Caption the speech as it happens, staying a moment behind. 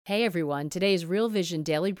Hey everyone, today's Real Vision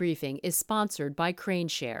Daily Briefing is sponsored by Crane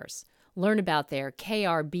Shares. Learn about their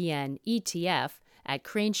KRBN ETF at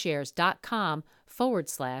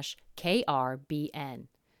craneshares.com/KRBN.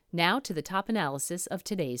 Now to the top analysis of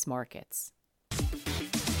today's markets.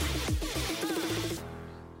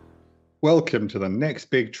 Welcome to the next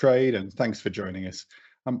big trade, and thanks for joining us.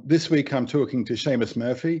 This week, I'm talking to Seamus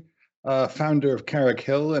Murphy, founder of Carrick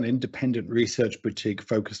Hill, an independent research boutique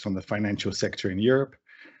focused on the financial sector in Europe,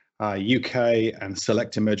 UK, and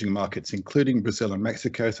select emerging markets, including Brazil and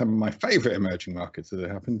Mexico, some of my favorite emerging markets as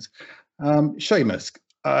it happens. Seamus,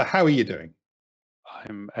 how are you doing?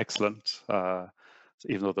 I'm excellent,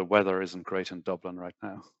 even though the weather isn't great in Dublin right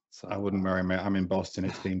now. I So, wouldn't worry, mate. I'm in Boston.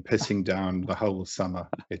 It's been pissing down the whole summer.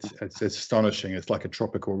 It's astonishing. It's like a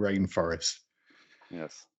tropical rainforest.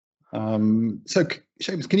 yes.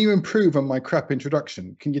 Seamus, can you improve on my crap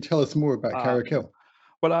introduction? Can you tell us more about Carrick Um, Hill?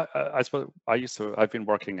 well, I suppose I've been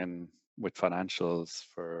working with financials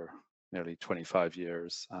for nearly 25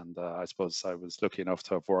 years, and I suppose I was lucky enough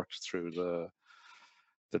to have worked through the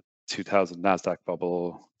 2000 Nasdaq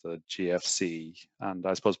bubble, the GFC, and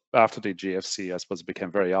I suppose after the GFC, I suppose it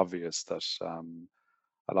became very obvious that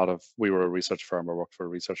we were a research firm. I worked for a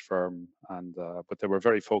research firm, and but they were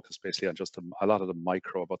very focused basically on just a lot of the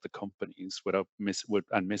micro about the companies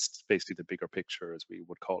and missed basically the bigger picture, as we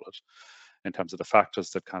would call it, in terms of the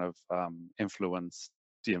factors that kind of influence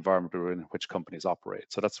the environment in which companies operate.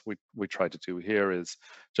 So that's what we try to do here, is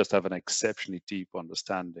just have an exceptionally deep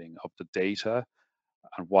understanding of the data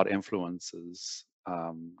and what influences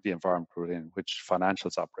the environment within which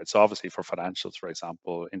financials operate. So obviously for financials, for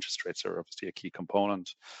example, interest rates are obviously a key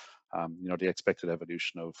component. The expected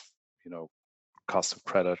evolution of, you know, cost of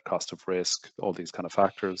credit, cost of risk, all these kind of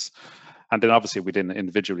factors. And then obviously within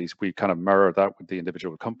individuals, we kind of mirror that with the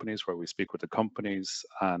individual companies, where we speak with the companies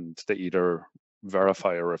and they either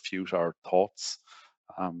verify or refute our thoughts.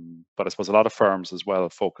 But I suppose a lot of firms as well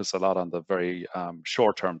focus a lot on the very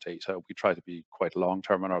short-term data. We try to be quite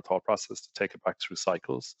long-term in our thought process, to take it back through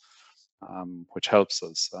cycles, which helps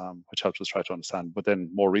us try to understand. But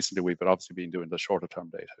then more recently, we've obviously been doing the shorter-term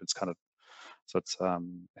data. It's kind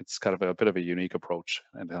of a bit of a unique approach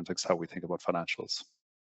in the context of how we think about financials.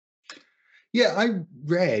 Yeah, I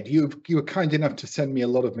read you were kind enough to send me a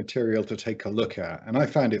lot of material to take a look at, and I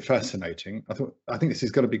found it fascinating. I think this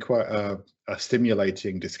is going to be quite a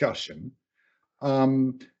stimulating discussion.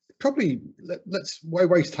 Um, Probably let's why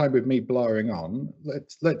waste time with me blowing on.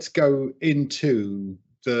 Let's go into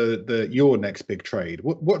the your next big trade.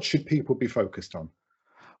 What should people be focused on?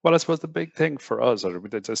 Well, I suppose the big thing for us, or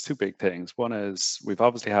there's two big things. One is we've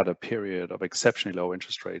obviously had a period of exceptionally low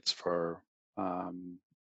interest rates for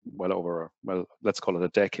let's call it a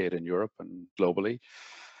decade in Europe and globally.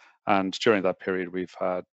 And during that period, we've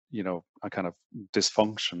had, a kind of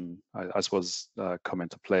dysfunction, I suppose, come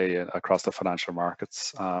into play across the financial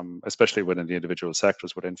markets, especially within the individual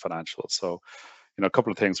sectors within financials. So, a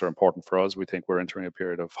couple of things are important for us. We think we're entering a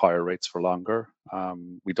period of higher rates for longer.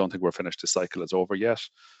 We don't think we're finished. The cycle is over yet.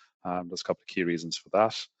 There's a couple of key reasons for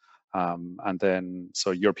that. And then,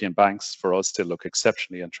 so European banks for us still look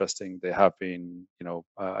exceptionally interesting. They have been,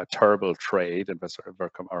 a terrible trade,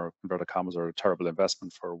 inverted commas, or a terrible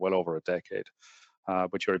investment for well over a decade.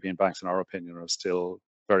 But European banks, in our opinion, are still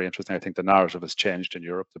very interesting. I think the narrative has changed in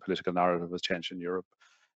Europe. The political narrative has changed in Europe.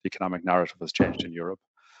 The economic narrative has changed in Europe.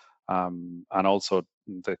 And also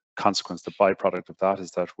the consequence, the byproduct of that,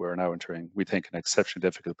 is that we're now entering, we think, an exceptionally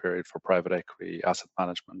difficult period for private equity, asset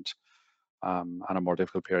management, and a more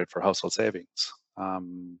difficult period for household savings.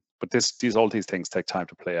 But all these things take time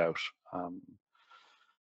to play out.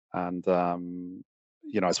 And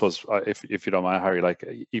I suppose, if you don't mind, Harry, like,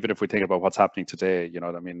 even if we think about what's happening today,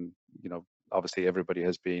 what I mean, obviously everybody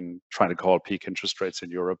has been trying to call peak interest rates in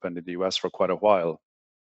Europe and in the US for quite a while.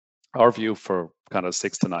 Our view for kind of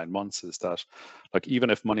 6 to 9 months is that, like, even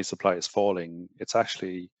if money supply is falling, it's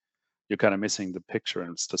actually, you're kind of missing the picture,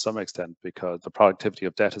 and to some extent, because the productivity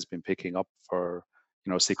of debt has been picking up for,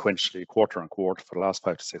 sequentially, quarter on quarter, for the last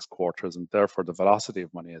 5 to 6 quarters, and therefore the velocity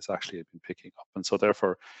of money has actually been picking up. And so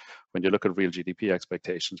therefore, when you look at real GDP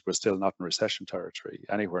expectations, we're still not in recession territory,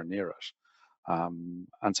 anywhere near it. And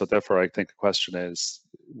so therefore, I think the question is,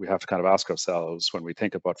 we have to kind of ask ourselves, when we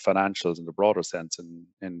think about financials in the broader sense in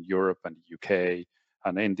Europe and the UK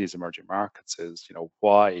and in these emerging markets, is,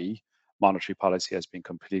 why monetary policy has been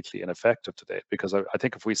completely ineffective to date. Because I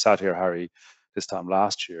think if we sat here, Harry, this time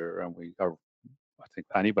last year, and I think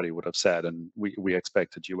anybody would have said, and we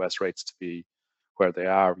expected US rates to be where they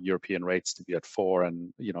are, European rates to be at 4,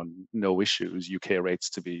 and, no issues, UK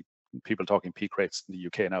rates to be, people talking peak rates in the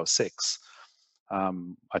UK now 6.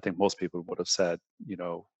 I think most people would have said,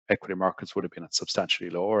 equity markets would have been at substantially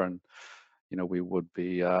lower, and we would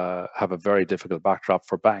be have a very difficult backdrop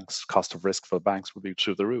for banks. Cost of risk for banks would be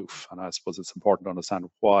through the roof, and I suppose it's important to understand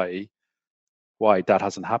why that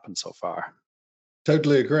hasn't happened so far.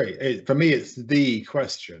 Totally agree. For me, it's the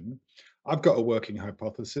question. I've got a working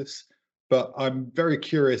hypothesis, but I'm very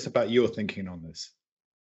curious about your thinking on this.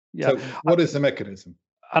 Yeah, So, what is the mechanism?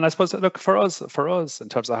 and I suppose, look, for us, in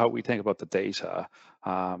terms of how we think about the data,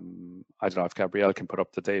 I don't know if Gabrielle can put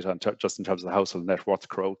up the data just in terms of the household net worth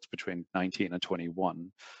growth between 19 and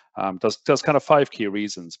 21. There's kind of 5 key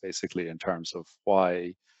reasons, basically, in terms of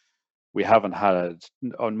why we haven't had,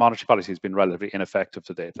 monetary policy has been relatively ineffective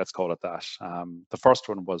to date, let's call it that. The first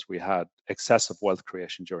one was we had excessive wealth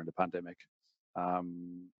creation during the pandemic.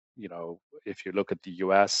 If you look at the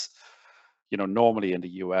US, normally in the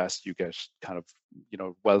US, you get kind of,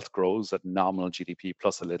 wealth grows at nominal GDP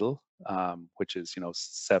plus a little, which is,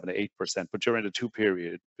 7 to 8%. But during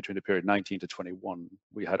between the period 19 to 21,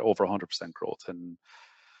 we had over 100% growth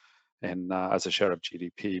as a share of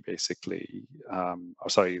GDP, basically,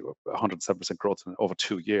 107% growth in over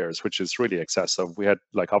 2 years, which is really excessive. We had,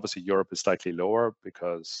 obviously Europe is slightly lower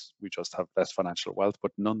because we just have less financial wealth,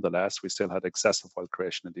 but nonetheless, we still had excessive wealth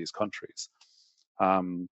creation in these countries.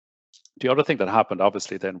 The other thing that happened,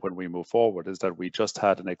 obviously, then when we move forward is that we just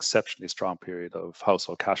had an exceptionally strong period of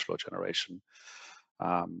household cash flow generation.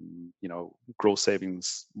 Gross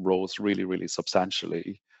savings rose really, really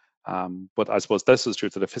substantially. But I suppose this is due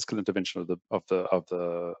to the fiscal intervention of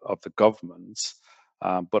the governments.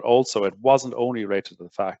 But also, it wasn't only related to the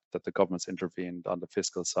fact that the governments intervened on the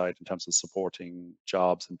fiscal side in terms of supporting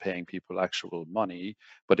jobs and paying people actual money,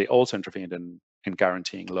 but they also intervened in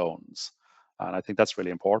guaranteeing loans. And I think that's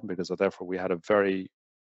really important because therefore we had a very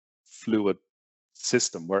fluid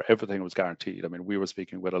system where everything was guaranteed. I mean, we were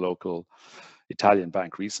speaking with a local Italian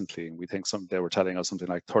bank recently, and we think they were telling us something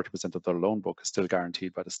like 30% of their loan book is still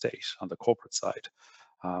guaranteed by the state on the corporate side,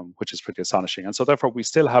 which is pretty astonishing. And so therefore we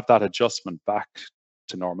still have that adjustment back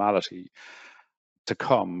to normality to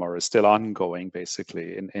come, or is still ongoing,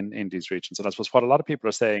 basically, in these regions. And I suppose what a lot of people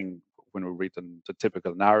are saying when we read the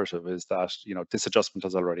typical narrative is that, this adjustment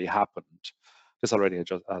has already happened. This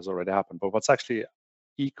has already happened. But what's actually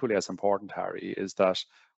equally as important, Harry, is that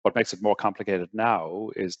what makes it more complicated now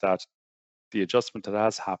is that the adjustment that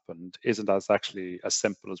has happened isn't actually as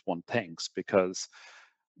simple as one thinks, because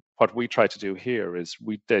what we try to do here is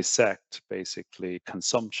we dissect basically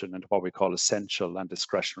consumption into what we call essential and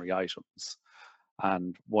discretionary items.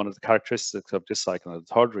 And one of the characteristics of this cycle, and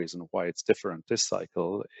the third reason why it's different this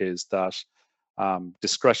cycle, is that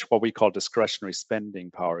what we call discretionary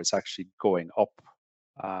spending power is actually going up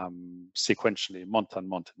sequentially month on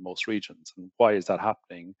month in most regions. And why is that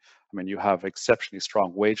happening? I mean, you have exceptionally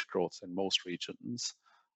strong wage growth in most regions,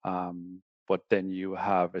 but then you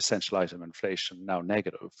have essential item inflation now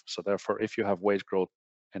negative. So therefore, if you have wage growth,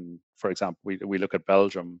 and for example, we look at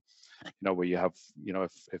Belgium, where you have,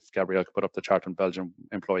 if Gabrielle could put up the chart on Belgium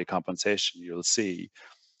employee compensation, you'll see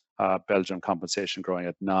Belgium compensation growing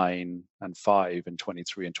at 9 and 5 in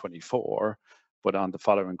 23 and 24. But on the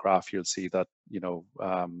following graph, you'll see that,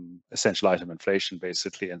 essential item inflation,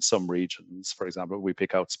 basically in some regions, for example, we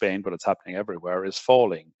pick out Spain, but it's happening everywhere, is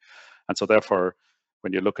falling. And so therefore,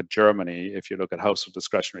 when you look at Germany, if you look at household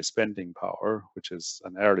discretionary spending power, which is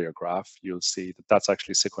an earlier graph, you'll see that that's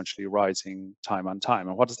actually sequentially rising time on time.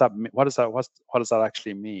 And what does that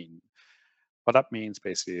actually mean? What that means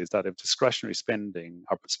basically is that if discretionary spending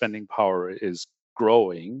or spending power is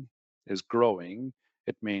growing,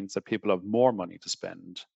 it means that people have more money to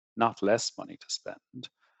spend, not less money to spend.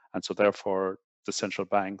 And so therefore the central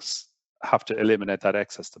banks have to eliminate that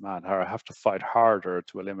excess demand, or have to fight harder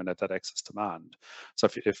to eliminate that excess demand. So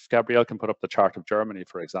if Gabrielle can put up the chart of Germany,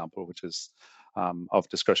 for example, which is of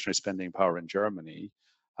discretionary spending power in Germany,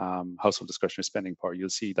 household discretionary spending power, you'll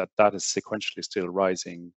see that that is sequentially still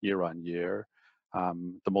rising year on year.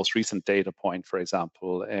 The most recent data point, for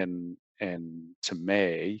example, to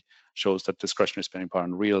May, shows that discretionary spending power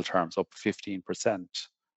in real terms up 15%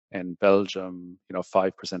 in Belgium,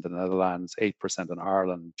 5% in the Netherlands, 8% in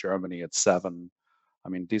Ireland, Germany at 7%. I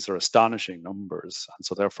mean, these are astonishing numbers, and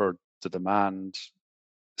so therefore the demand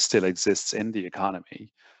still exists in the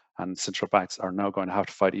economy, and central banks are now going to have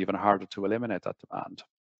to fight even harder to eliminate that demand.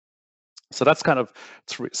 So that's kind of,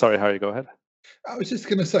 sorry, Harry, go ahead. I was just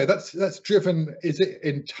going to say that's driven. Is it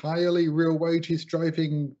entirely real wages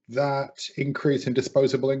driving that increase in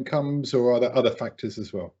disposable incomes, or are there other factors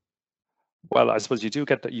as well? Well, I suppose you do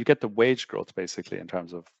get the wage growth basically in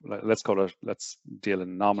terms of, let's deal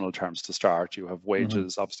in nominal terms to start. You have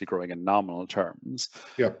wages obviously growing in nominal terms,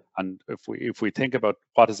 Yeah. and if we think about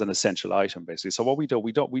what is an essential item basically, so what we do,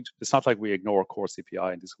 it's not like we ignore core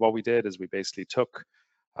CPI. And what we did is we basically took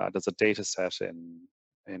there's a data set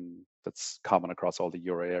in that's common across all the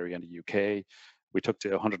euro area and the UK. We took the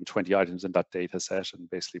 120 items in that data set and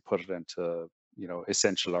basically put it into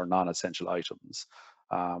essential or non-essential items.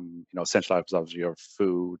 Essential items obviously your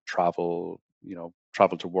food, travel,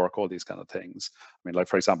 travel to work, all these kind of things. I mean, like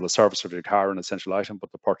for example, a service of your car, an essential item,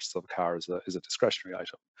 but the purchase of a car is a discretionary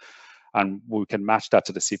item. And we can match that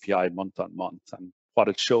to the CPI month on month. And what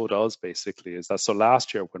it showed us basically is that, so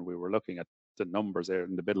last year when we were looking at the numbers there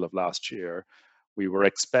in the middle of last year, we were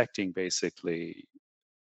expecting basically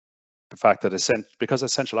the fact that because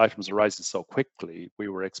essential items are rising so quickly, we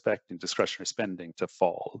were expecting discretionary spending to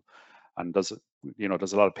fall. And there's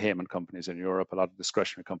a lot of payment companies in Europe, a lot of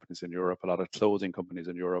discretionary companies in Europe, a lot of clothing companies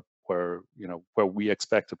in Europe where we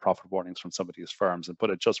expected profit warnings from some of these firms, but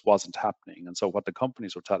it just wasn't happening. And so what the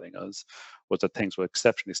companies were telling us was that things were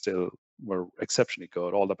exceptionally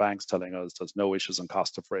good. All the banks telling us there's no issues on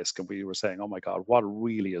cost of risk, and we were saying, oh my God, what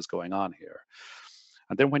really is going on here?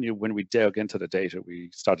 And then when we dug into the data, we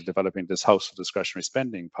started developing this household discretionary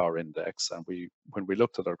spending power index. And when we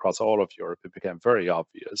looked at it across all of Europe, it became very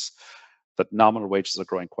obvious that nominal wages are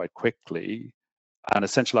growing quite quickly, and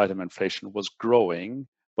essential item inflation was growing,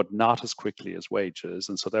 but not as quickly as wages.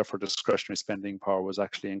 And so therefore discretionary spending power was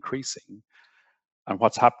actually increasing. And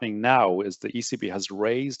what's happening now is the ECB has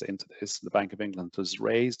raised into this, the Bank of England has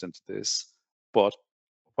raised into this, but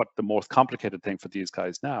what the most complicated thing for these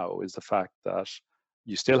guys now is the fact that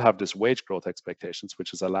you still have this wage growth expectations,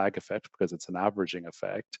 which is a lag effect because it's an averaging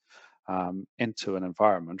effect, into an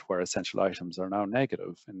environment where essential items are now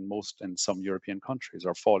negative in some European countries,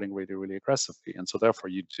 are falling really, really aggressively. And so therefore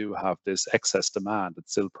you do have this excess demand that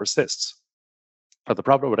still persists. But the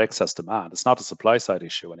problem with excess demand, it's not a supply side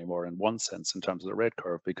issue anymore in one sense in terms of the rate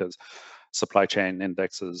curve, because supply chain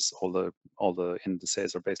indexes, all the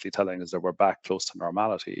indices are basically telling us that we're back close to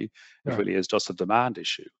normality. It really is just a demand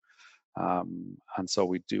issue. And so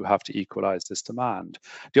we do have to equalize this demand.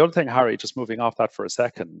 The other thing, Harry, just moving off that for a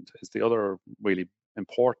second, is the other really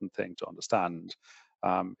important thing to understand,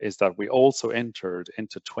 is that we also entered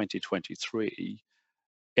into 2023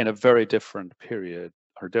 in a very different period,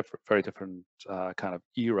 or very different kind of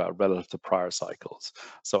era relative to prior cycles.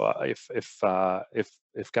 So if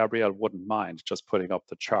Gabrielle wouldn't mind just putting up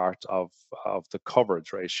the chart of the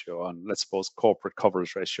coverage ratio on, let's suppose, corporate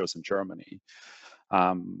coverage ratios in Germany,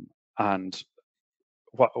 and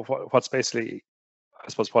what's basically, I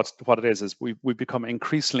suppose what it is we become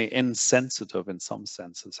increasingly insensitive in some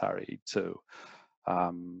senses, Harry, to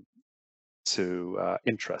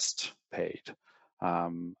interest paid.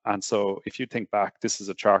 And so if you think back, this is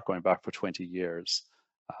a chart going back for 20 years.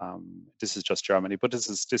 This is just Germany, but this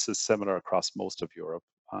is similar across most of Europe,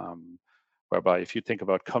 whereby if you think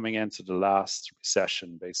about coming into the last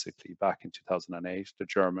recession, basically back in 2008, the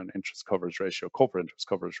German interest coverage ratio, corporate interest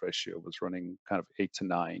coverage ratio, was running kind of 8 to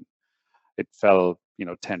 9. It fell,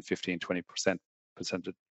 10, 15, 20%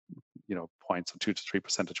 points, or 2 to 3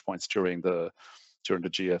 percentage points during the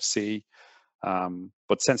GFC.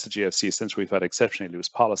 But since the GFC, since we've had exceptionally loose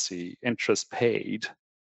policy, interest paid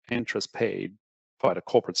by the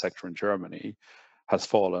corporate sector in Germany has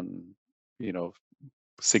fallen,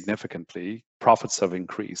 significantly. Profits have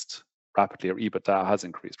increased rapidly, or EBITDA has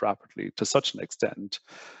increased rapidly to such an extent,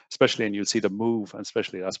 especially, and you'll see the move, and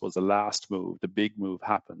especially, I suppose, the last move, the big move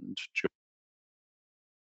happened,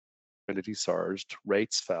 liquidity surged,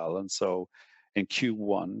 rates fell, and so in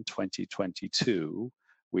Q1 2022,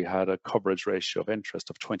 we had a coverage ratio of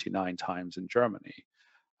interest of 29 times in Germany.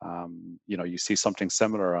 You see something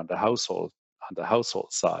similar on the household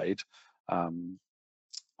side,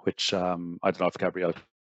 which I don't know if Gabrielle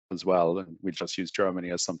as well, and we just use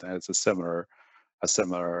Germany as something. It's a similar. This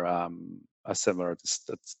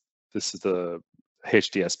is the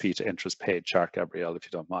HDSP to interest paid chart, Gabrielle, if you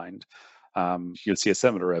don't mind. You'll see a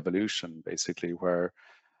similar evolution, basically, where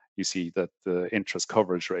you see that the interest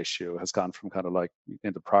coverage ratio has gone from kind of like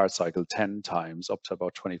in the prior cycle 10 times up to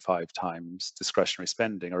about 25 times discretionary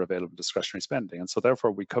spending, or available discretionary spending. And so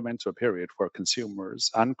therefore we come into a period where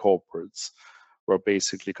consumers and corporates were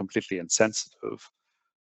basically completely insensitive,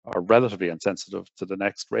 or relatively insensitive, to the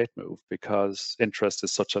next rate move, because interest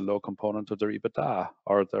is such a low component of their EBITDA,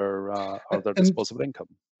 or their disposable income.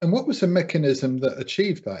 And what was the mechanism that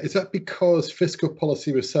achieved that? Is that because fiscal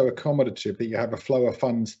policy was so accommodative that you have a flow of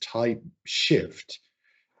funds type shift,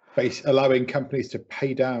 allowing companies to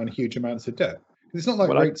pay down huge amounts of debt? It's not like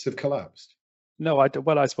Well, rates have collapsed. no, I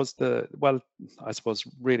suppose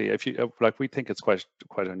really, if you like, we think it's quite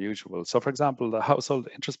unusual. So, for example, the household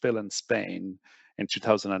interest bill in Spain in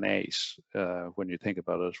 2008, when you think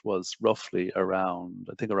about it, was roughly around,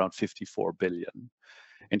 I think, around 54 billion.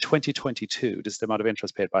 In 2022, this is the amount of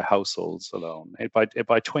interest paid by households alone. By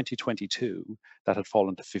 2022, that had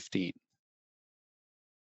fallen to 15.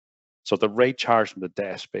 So the rate charged on the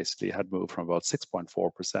debt basically had moved from about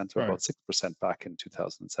 6.4% or Right. about 6% back in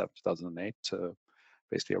 2007, 2008 to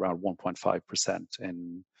basically around 1.5%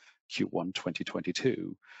 in Q1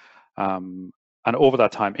 2022. And over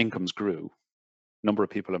that time, incomes grew. Number of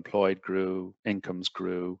people employed grew, incomes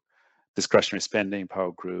grew, discretionary spending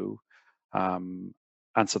power grew.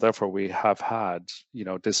 And so therefore we have had,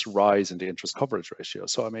 this rise in the interest coverage ratio.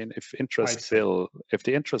 So I mean, if the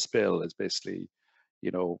interest bill is basically, you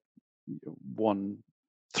know,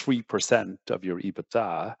 3% of your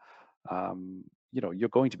EBITDA, you're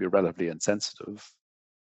going to be relatively insensitive.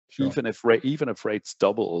 Sure. Even if rates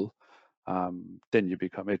double, then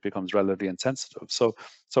it becomes relatively insensitive. So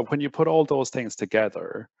when you put all those things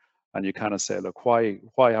together, and you kind of say, look, why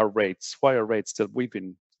are rates still? We've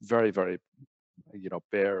been very, very,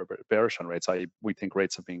 bearish on rates. We think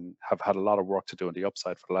rates have had a lot of work to do on the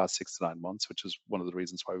upside for the last 6 to 9 months, which is one of the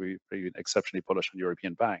reasons why we've been exceptionally bullish on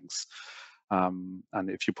European banks. And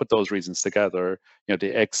if you put those reasons together,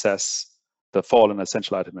 the fall in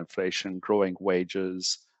essential item inflation, growing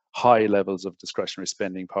wages, high levels of discretionary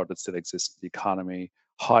spending power that still exists in the economy,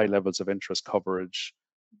 high levels of interest coverage,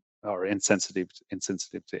 or insensitive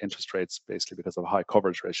to interest rates, basically because of high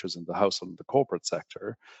coverage ratios in the household and the corporate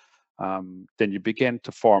sector, then you begin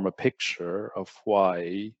to form a picture of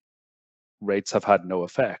why rates have had no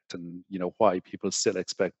effect, and why people still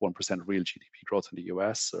expect 1% real GDP growth in the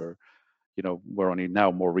US, or we're only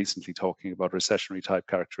now more recently talking about recessionary type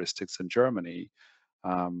characteristics in Germany.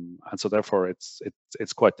 And so therefore it's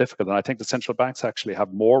quite difficult. And I think the central banks actually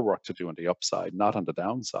have more work to do on the upside, not on the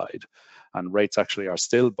downside. And rates actually are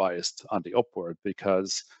still biased on the upward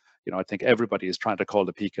because, I think everybody is trying to call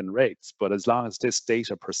the peak in rates. But as long as this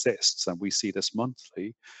data persists, and we see this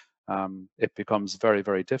monthly, it becomes very,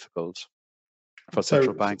 very difficult for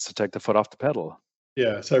central banks to take the foot off the pedal.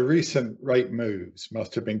 Yeah, so recent rate moves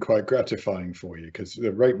must have been quite gratifying for you, because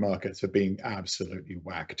the rate markets have been absolutely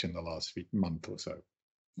whacked in the last month or so.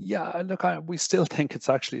 Yeah, look, we still think it's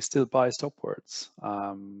actually still biased upwards.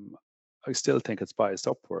 I still think it's biased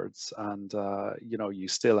upwards, and you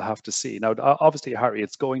still have to see. Now, obviously, Harry,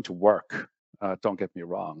 it's going to work. Don't get me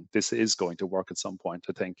wrong. This is going to work at some point.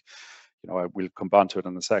 I think, we'll come on to it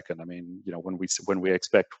in a second. I mean, when we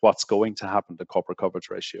expect what's going to happen to corporate coverage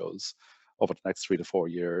ratios over the next 3 to 4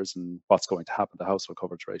 years, and what's going to happen to household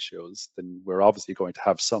coverage ratios, then we're obviously going to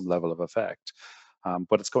have some level of effect.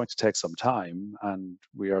 But it's going to take some time, and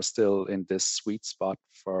we are still in this sweet spot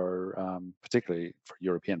for, particularly for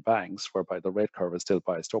European banks, whereby the rate curve is still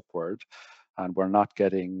biased upward, and we're not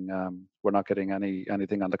getting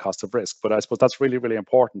anything on the cost of risk. But I suppose that's really, really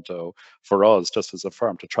important, though, for us, just as a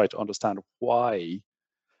firm, to try to understand why,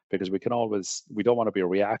 because we don't want to be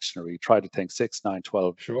reactionary, try to think 6, 9,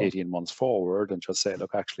 12, Sure. 18 months forward and just say,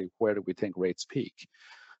 look, actually, where do we think rates peak?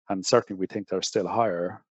 And certainly we think they're still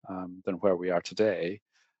higher than where we are today.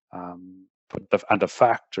 But the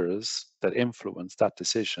factors that influence that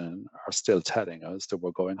decision are still telling us that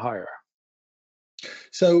we're going higher.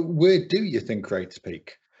 So where do you think rates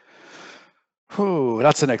peak?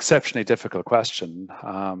 That's an exceptionally difficult question.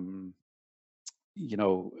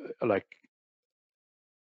 Like,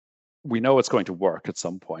 we know it's going to work at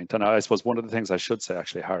some point. And I suppose one of the things I should say,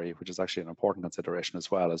 actually, Harry, which is actually an important consideration as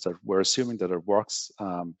well, is that we're assuming that it works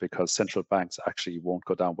because central banks actually won't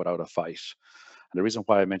go down without a fight. And the reason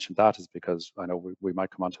why I mentioned that is because I know we might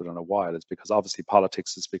come onto it in a while, is because obviously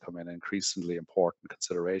politics is becoming an increasingly important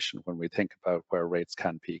consideration when we think about where rates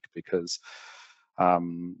can peak, because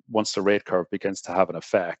once the rate curve begins to have an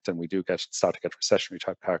effect, and we do start to get recessionary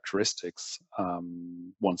type characteristics,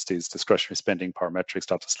 once these discretionary spending parametrics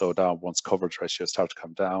start to slow down, once coverage ratios start to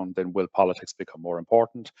come down, then will politics become more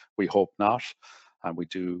important? We hope not. And we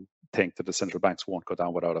do think that the central banks won't go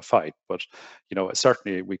down without a fight. But,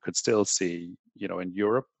 certainly we could still see, in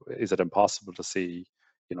Europe, is it impossible to see,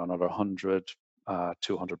 another 100,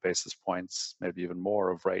 200 basis points, maybe even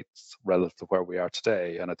more of rates relative to where we are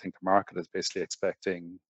today? And I think the market is basically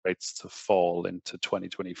expecting rates to fall into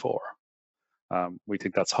 2024. We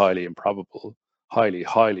think that's highly improbable,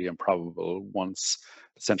 highly improbable, once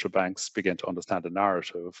the central banks begin to understand the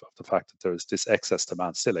narrative of the fact that there's this excess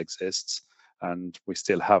demand still exists, and we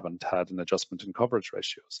still haven't had an adjustment in coverage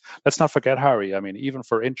ratios. Let's not forget, Harry, I mean, even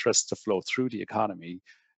for interest to flow through the economy,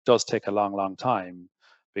 does take a long time,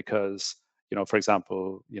 because for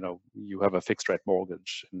example, you have a fixed rate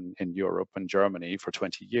mortgage in Europe and Germany for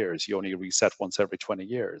 20 years. You only reset once every 20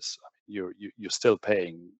 years. I mean, you're still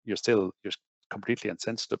paying. You're completely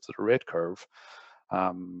insensitive to the rate curve.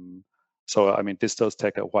 So I mean, this does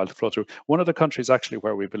take a while to flow through. One of the countries actually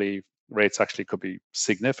where we believe rates actually could be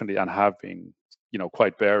significantly and have been,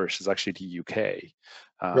 quite bearish is actually the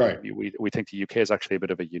UK. Right. We think the UK is actually a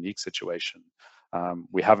bit of a unique situation.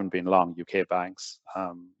 We haven't been long UK banks.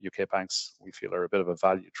 UK banks, we feel, are a bit of a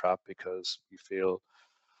value trap, because we feel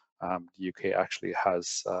the UK actually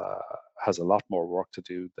has a lot more work to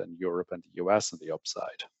do than Europe and the US on the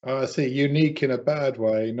upside. I see. Unique in a bad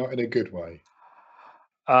way, not in a good way.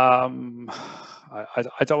 I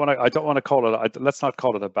don't want to call it. Let's not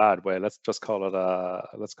call it a bad way. Let's just call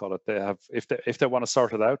it they have, if they want to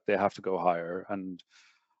sort it out, they have to go higher. And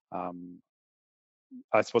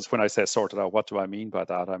I suppose when I say sort it out, what do I mean by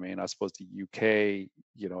that? I mean, I suppose the UK,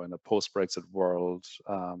 in a post-Brexit world,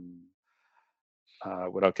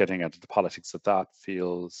 without getting into the politics of that,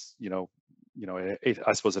 feels,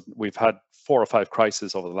 I suppose we've had 4 or 5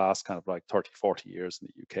 crises over the last kind of like 30, 40 years in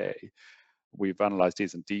the UK. We've analyzed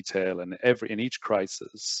these in detail, and in each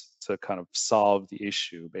crisis, to kind of solve the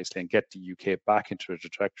issue basically and get the UK back into a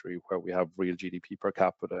trajectory where we have real GDP per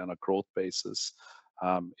capita on a growth basis,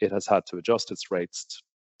 it has had to adjust its rates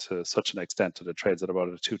to such an extent that it trades at about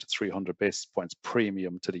a 200 to 300 basis points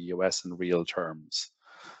premium to the US in real terms.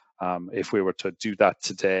 If we were to do that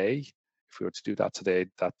today,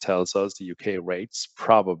 that tells us the UK rates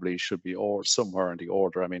probably should be somewhere in the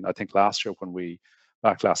order. I mean, I think last year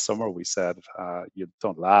back last summer, we said, you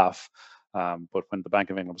don't laugh, but when the Bank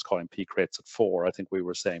of England was calling peak rates at 4, I think we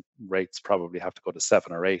were saying rates probably have to go to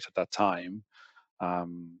 7 or 8 at that time.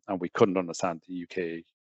 And we couldn't understand the UK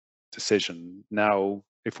decision. Now,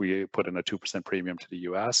 if we put in a 2% premium to the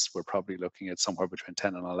US, we're probably looking at somewhere between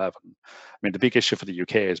 10 and 11. I mean, the big issue for the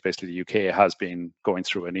UK is basically the UK has been going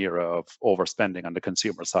through an era of overspending on the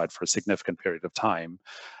consumer side for a significant period of time.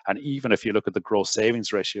 And even if you look at the gross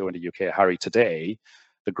savings ratio in the UK, Harry, today,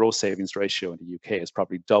 the gross savings ratio in the UK is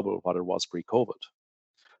probably double what it was pre-COVID.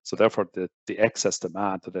 So therefore, the excess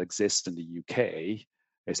demand that exists in the UK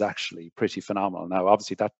is actually pretty phenomenal. Now,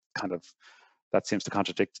 obviously, that seems to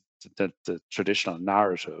contradict the traditional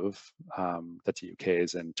narrative that the UK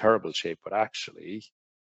is in terrible shape, but actually,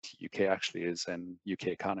 the UK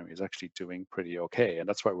economy is actually doing pretty okay, and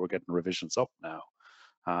that's why we're getting revisions up now.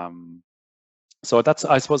 So that's,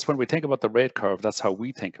 I suppose, when we think about the rate curve, that's how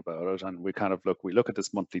we think about it, and we look at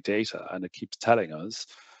this monthly data, and it keeps telling us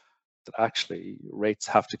that actually rates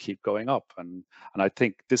have to keep going up. And I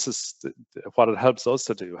think this is what it helps us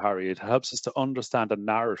to do, Harry. It helps us to understand the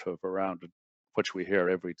narrative around it, which we hear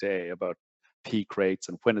every day about peak rates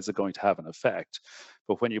and when is it going to have an effect.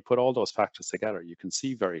 But when you put all those factors together, you can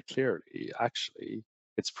see very clearly, actually,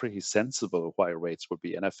 it's pretty sensible why rates would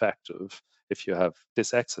be ineffective if you have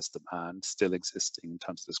this excess demand still existing in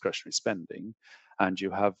terms of discretionary spending, and you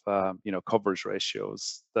have coverage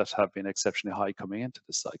ratios that have been exceptionally high coming into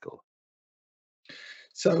this cycle.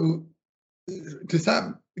 So does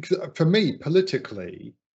that, for me,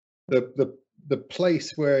 politically, the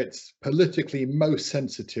place where it's politically most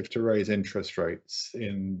sensitive to raise interest rates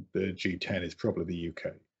in the G10 is probably the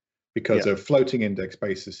UK, because of floating index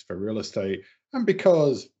basis for real estate, and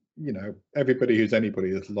because everybody who's anybody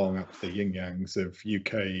is long up the yin yangs of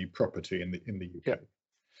UK property in the UK.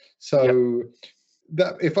 So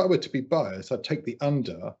that if I were to be biased, I'd take the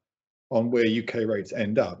under on where UK rates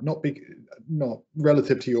end up, not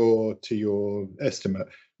relative to your estimate,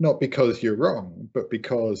 not because you're wrong, but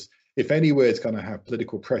because if anywhere is going to have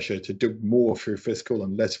political pressure to do more through fiscal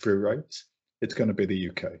and less through rates, it's going to be the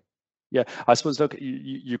UK. Yeah, I suppose, look,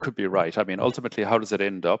 you could be right. I mean, ultimately, how does it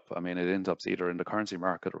end up? I mean, it ends up either in the currency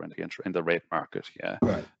market or in the rate market. Yeah.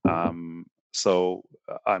 Right. So,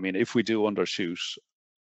 I mean, if we do undershoot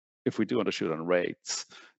on rates,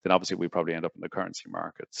 then obviously we probably end up in the currency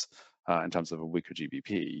markets in terms of a weaker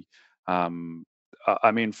GBP.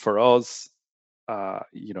 I mean, for us,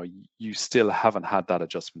 you still haven't had that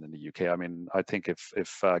adjustment in the UK. I mean, I think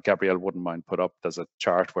if Gabrielle wouldn't mind put up, there's a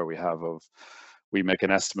chart where we make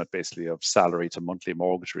an estimate basically of salary to monthly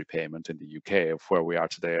mortgage repayment in the UK of where we are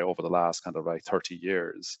today over the last kind of like 30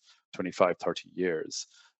 years, 25, 30 years.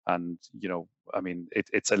 And, I mean,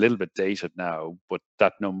 it's a little bit dated now, but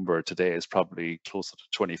that number today is probably closer to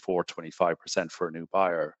 24, 25% for a new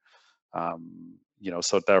buyer.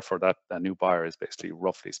 So therefore that a new buyer is basically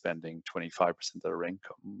roughly spending 25% of their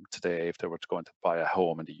income today if they were to go in to buy a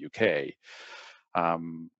home in the UK.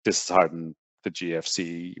 This is hardened the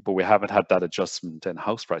GFC, but we haven't had that adjustment in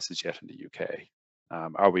house prices yet in the UK.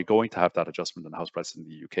 Are we going to have that adjustment in house prices in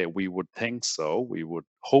the UK? We would think so. We would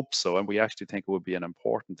hope so. And we actually think it would be an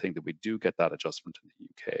important thing that we do get that adjustment in the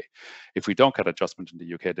UK. If we don't get adjustment in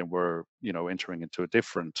the UK, then we're, entering into a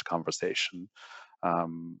different conversation.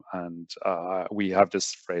 We have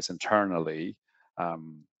this phrase internally,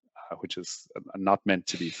 which is not meant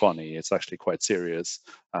to be funny. It's actually quite serious.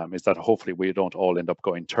 Is that hopefully we don't all end up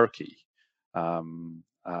going Turkey.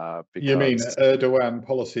 You mean Because Erdogan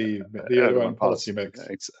policy, the Erdogan policy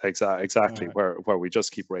mix? Exactly, where we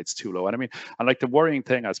just keep rates too low. And I mean, and like the worrying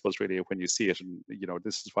thing, I suppose, really, when you see it, and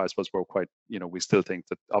this is why I suppose we're quite, we still think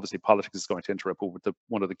that obviously politics is going to interrupt, but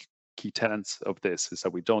one of the key tenets of this is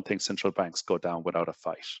that we don't think central banks go down without a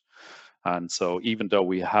fight. And so even though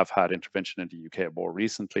we have had intervention in the UK more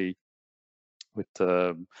recently with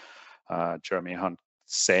Jeremy Hunt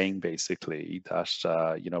saying basically that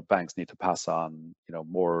banks need to pass on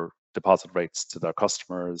more deposit rates to their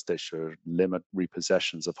customers, they should limit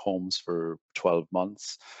repossessions of homes for 12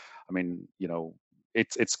 months. I mean,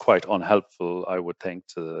 it's quite unhelpful, I would think,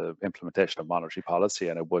 to the implementation of monetary policy,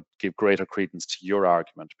 and it would give greater credence to your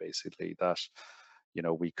argument basically that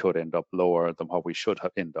we could end up lower than what we should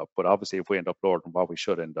have end up. But obviously, if we end up lower than what we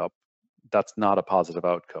should end up, that's not a positive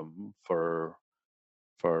outcome for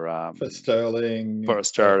sterling, for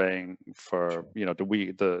sure.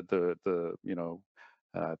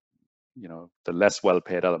 The less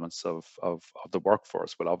well-paid elements of the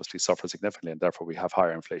workforce will obviously suffer significantly, and therefore we have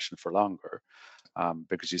higher inflation for longer,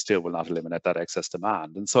 because you still will not eliminate that excess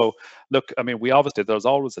demand. And so, look, I mean, there's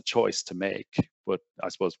always a choice to make, but I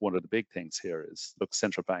suppose one of the big things here is, look,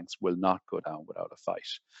 central banks will not go down without a fight.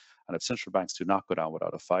 And if central banks do not go down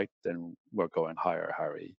without a fight, then we're going higher,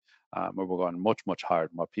 Harry. We're going much, much higher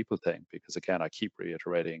than what people think, because again, I keep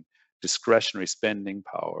reiterating, discretionary spending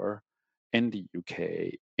power in the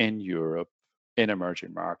UK, in Europe, in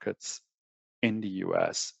emerging markets, in the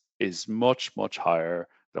US is much, much higher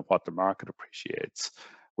than what the market appreciates,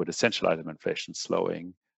 with essential item inflation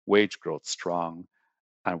slowing, wage growth strong,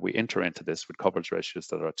 and we enter into this with coverage ratios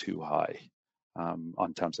that are too high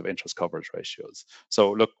on terms of interest coverage ratios.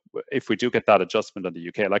 So look, if we do get that adjustment in the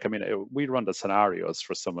UK, like, I mean, we run the scenarios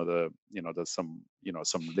for some of the, there's some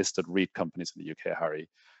listed REIT companies in the UK, Harry.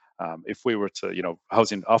 If we were to,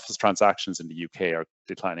 housing office transactions in the UK are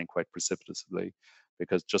declining quite precipitously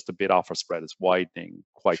because just the bid offer spread is widening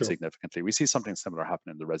quite Sure. significantly. We see something similar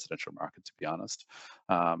happen in the residential market, to be honest.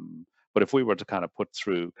 But if we were to kind of put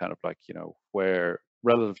through kind of like, where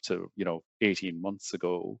relative to, 18 months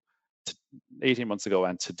ago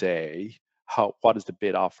and today, what is the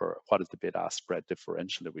bid offer, what is the bid ask spread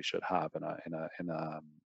differential that we should have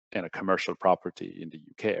in a commercial property in the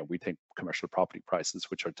UK? And we think commercial property prices,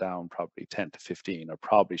 which are down probably 10 to 15, or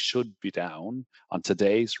probably should be down on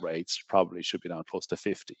today's rates, probably should be down close to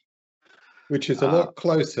 50. Which is a lot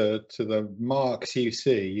closer to the marks you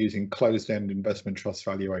see using closed-end investment trust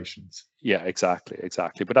valuations. Yeah, exactly.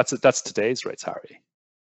 But that's today's rates, Harry.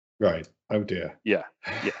 Right. Oh dear. Yeah.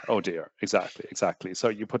 Oh dear. Exactly. So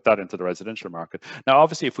you put that into the residential market. Now,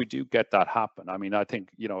 obviously, if we do get that happen, I mean, I think,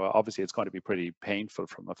 obviously it's going to be pretty painful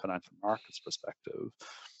from a financial markets perspective,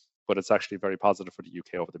 but it's actually very positive for the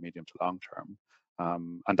UK over the medium to long term.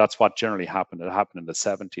 And that's what generally happened. It happened in the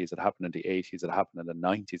 70s, it happened in the 80s, it happened in the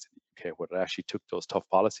 90s in the UK, where it actually took those tough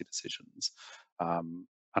policy decisions. And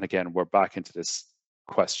again, we're back into this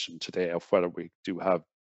question today of whether we do have,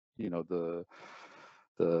 the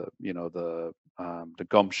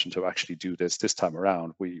gumption to actually do this time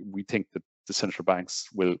around. We think that the central banks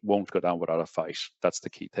won't go down without a fight. That's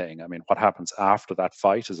the key thing. I mean, what happens after that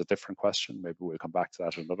fight is a different question. Maybe we'll come back to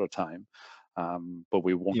that another time. But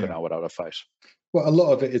we won't go down without a fight. Well, a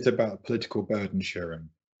lot of it is about political burden sharing.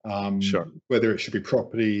 Sure. Whether it should be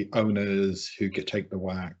property owners who take the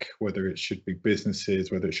whack, whether it should be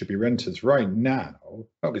businesses, whether it should be renters. Right now,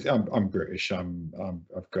 obviously, I'm British.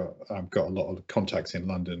 I've got a lot of contacts in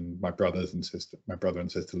London. My brother and sister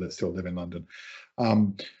still live in London,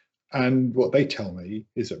 and what they tell me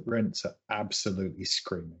is that rents are absolutely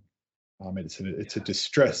screaming. It's a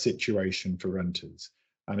distress situation for renters.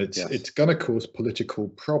 And it's going to cause political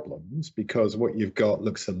problems, because what you've got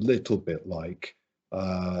looks a little bit like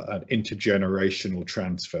an intergenerational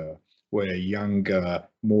transfer, where younger,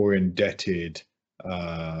 more indebted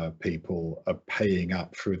people are paying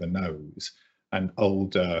up through the nose, and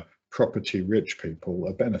older, property-rich people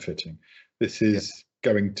are benefiting. This is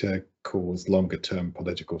going to cause longer-term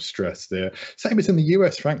political stress there. Same as in the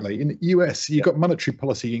US, frankly. In the US, you've got monetary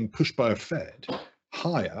policy being pushed by a Fed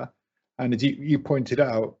higher. And as you pointed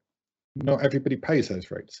out, not everybody pays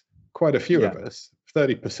those rates. Quite a few of us,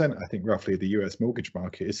 30%, I think, roughly, of the US mortgage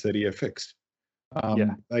market is 30-year fixed.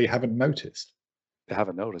 They haven't noticed. They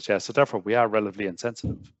haven't noticed, yeah. So therefore, we are relatively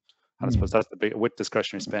insensitive. And I suppose that's the big, with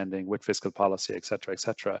discretionary spending, with fiscal policy, et cetera, et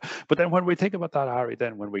cetera. But then when we think about that, Harry,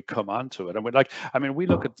 then when we come onto it, and we like, I mean, we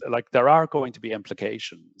look at, like, there are going to be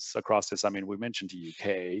implications across this. I mean, we mentioned the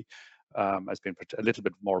UK as being a little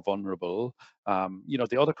bit more vulnerable.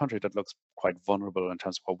 The other country that looks quite vulnerable in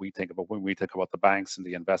terms of what we think about when we think about the banks and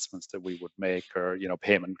the investments that we would make, or,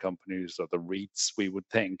 payment companies or the REITs, we would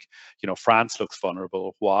think, France looks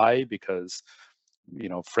vulnerable. Why? Because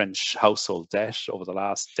French household debt over the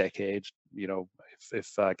last decade,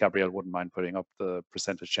 if Gabrielle wouldn't mind putting up the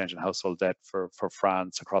percentage change in household debt for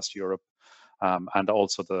France across Europe, and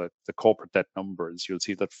also the corporate debt numbers, you'll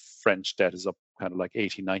see that French debt is up kind of like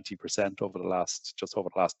 80-90% over the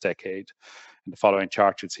last decade. In the following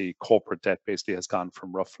chart, you'd see corporate debt basically has gone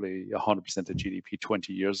from roughly 100% of GDP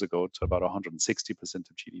 20 years ago to about 160%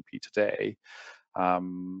 of GDP today.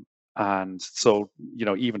 And so,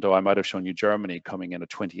 even though I might have shown you Germany coming in at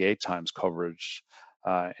 28 times coverage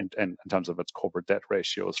in terms of its corporate debt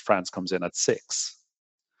ratios, France comes in at 6.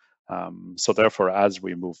 So therefore, as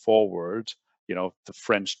we move forward, the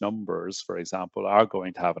French numbers, for example, are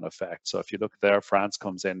going to have an effect. So if you look there, France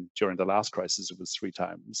comes in during the last crisis, it was 3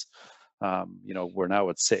 times. We're now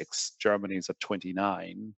at 6. Germany's at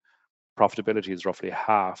 29. Profitability is roughly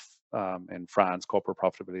half in France, corporate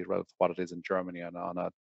profitability relative to what it is in Germany, and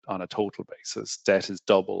on a total basis. Debt is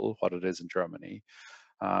double what it is in Germany.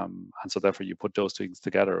 And so therefore you put those things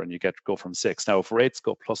together and you go from 6. Now, if rates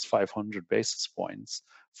go plus 500 basis points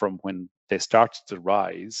from when they started to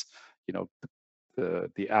rise,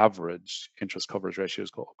 the average interest coverage ratio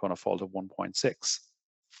is going to fall to 1.6.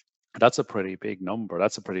 That's a pretty big number.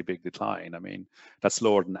 That's a pretty big decline. I mean, that's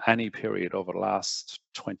lower than any period over the last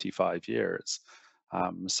 25 years.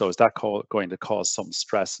 So is that going to cause some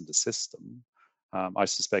stress in the system? I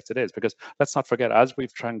suspect it is, because let's not forget, as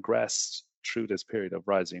we've transgressed through this period of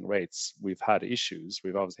rising rates, we've had issues.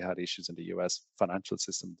 We've obviously had issues in the US financial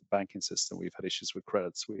system, the banking system. We've had issues with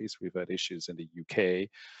Credit Suisse. We've had issues in the UK.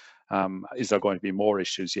 Is there going to be more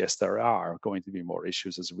issues? Yes, there are going to be more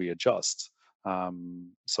issues as we adjust.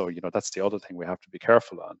 So that's the other thing we have to be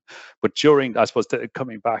careful on. But I suppose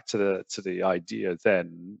coming back to the idea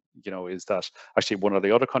then, is that actually one of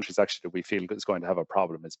the other countries actually that we feel is going to have a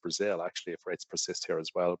problem is Brazil, actually, if rates persist here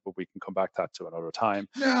as well. But we can come back to that to another time.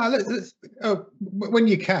 No, let's when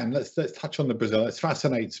you can, let's touch on the Brazil. It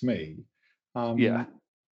fascinates me. Yeah.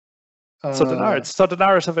 So the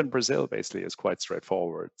narrative in Brazil basically is quite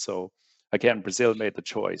straightforward. So again, Brazil made the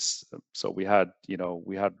choice. So we had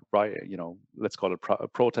riot, let's call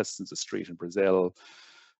it protests in the street in Brazil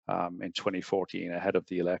in 2014 ahead of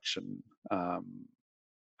the election,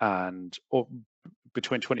 and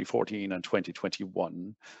between 2014 and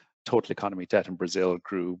 2021, total economy debt in Brazil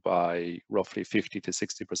grew by roughly 50 to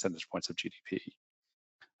 60 percentage points of GDP.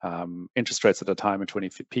 Interest rates at the time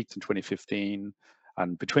peaked in 2015.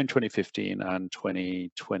 And between 2015 and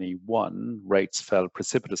 2021, rates fell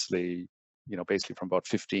precipitously, basically from about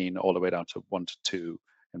 15 all the way down to 1 to 2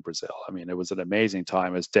 in Brazil. I mean, it was an amazing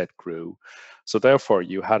time as debt grew. So therefore,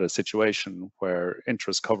 you had a situation where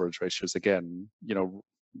interest coverage ratios again,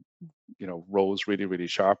 rose really, really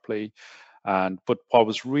sharply. But what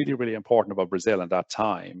was really, really important about Brazil at that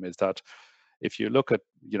time is that if you look at,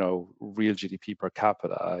 real GDP per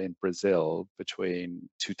capita in Brazil between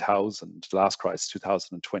 2000, last crisis,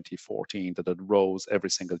 2000 and 2014, that it rose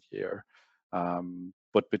every single year.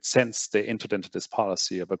 But since they entered into this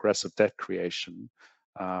policy of aggressive debt creation,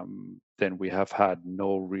 then we have had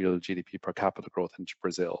no real GDP per capita growth in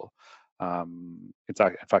Brazil. In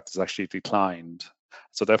fact, it's actually declined.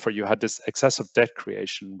 So therefore, you had this excessive debt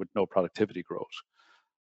creation with no productivity growth.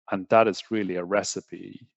 And that is really a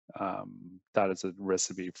recipe. That is a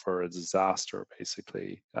recipe for a disaster,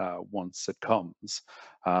 basically, once it comes.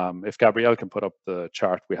 If Gabrielle can put up the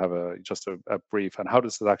chart, we have just a brief. And how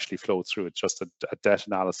does it actually flow through? It's just a debt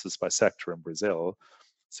analysis by sector in Brazil.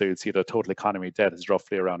 So you'd see the total economy debt is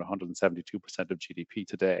roughly around 172% of GDP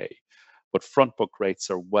today. But front book rates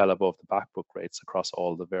are well above the back book rates across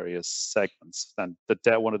all the various segments. And the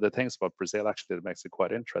debt, one of the things about Brazil actually that makes it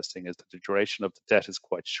quite interesting is that the duration of the debt is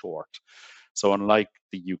quite short. So unlike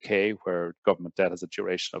the UK, where government debt has a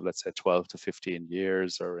duration of, let's say, 12 to 15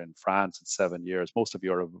 years, or in France, it's 7 years. Most of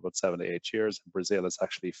Europe, about 7 to 8 years. In Brazil, it's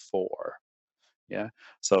actually 4. Yeah.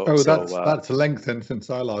 So that's lengthened since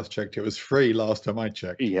I last checked. It was 3 last time I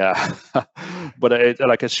checked. Yeah, but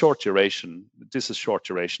like a short duration. This is short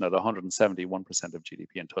duration at 171% of GDP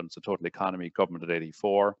in terms of total economy. Government at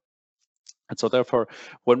 84. And so therefore,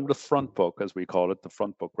 when the front book, as we call it, the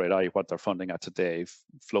front book rate, i.e. what they're funding at today,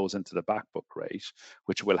 flows into the back book rate,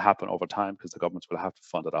 which will happen over time because the governments will have to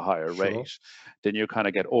fund at a higher Sure. rate, then you kind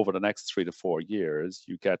of get over the next 3 to 4 years,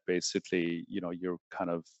 you get basically, you're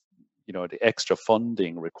kind of, the extra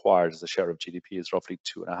funding required as a share of GDP is roughly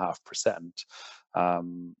 2.5%,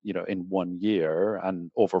 in 1 year.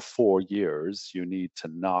 And over 4 years, you need to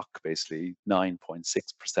knock basically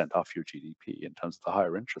 9.6% off your GDP in terms of the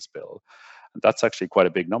higher interest bill. And that's actually quite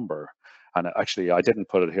a big number. And actually, I didn't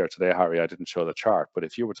put it here today, Harry. I didn't show the chart. But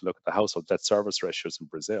if you were to look at the household debt service ratios in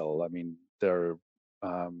Brazil, I mean, they're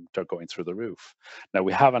going through the roof. Now,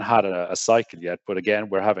 we haven't had a cycle yet, but again,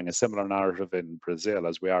 we're having a similar narrative in Brazil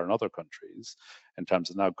as we are in other countries, in terms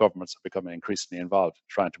of now governments are becoming increasingly involved in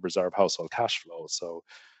trying to preserve household cash flow. So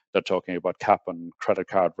they're talking about cap on credit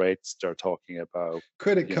card rates. They're talking about,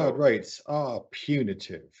 Credit card rates are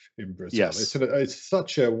punitive in Brazil. yes, It's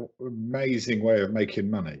such an amazing way of making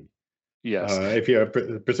money. yes. If you're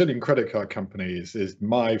a Brazilian credit card company is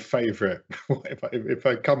my favorite. If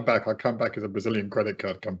I come back, I'll come back as a Brazilian credit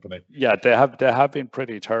card company. Yeah, they have been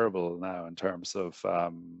pretty terrible now in terms of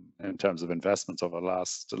investments over the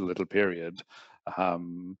last little period.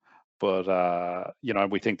 Um, but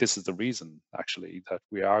we think this is the reason actually that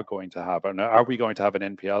we are going to have, and are we going to have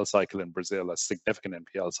an NPL cycle in Brazil, a significant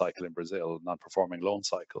NPL cycle in Brazil, non-performing loan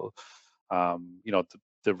cycle?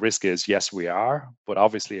 The risk is yes, we are, but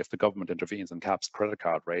obviously if the government intervenes and caps credit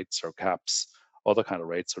card rates or caps other kind of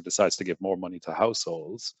rates or decides to give more money to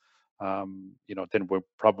households, then we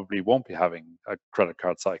probably won't be having a credit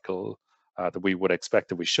card cycle that we would expect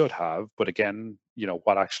that we should have. But again,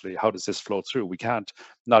 how does this flow through? We can't,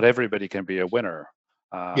 not everybody can be a winner.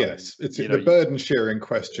 Yes, it's the burden sharing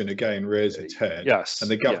question again rears its head, and yes,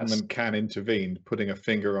 the yes. government can intervene, putting a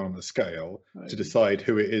finger on the scale to decide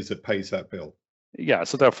who it is that pays that bill. Yeah,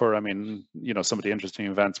 so therefore, I mean, some of the interesting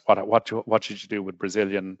events. What should you do with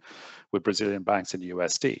Brazilian banks in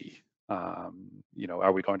USD?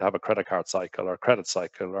 Are we going to have a credit card cycle or credit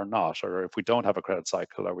cycle or not? Or if we don't have a credit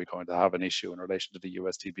cycle, are we going to have an issue in relation to the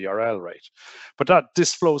USD BRL rate? But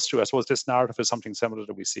this flows through. I suppose this narrative is something similar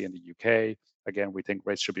that we see in the UK. Again, we think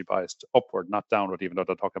rates should be biased upward, not downward, even though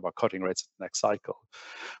they're talking about cutting rates in the next cycle.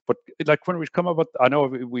 But like when we come about, I know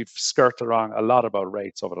we've skirted around a lot about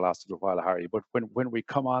rates over the last little while, Harry. But when we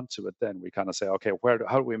come on to it, then we kind of say, okay,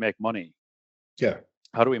 how do we make money? Yeah,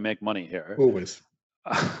 How do we make money here? always.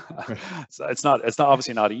 So it's not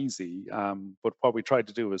obviously not easy. But what we try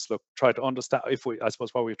to do is try to understand. I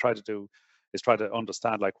suppose what we try to do is try to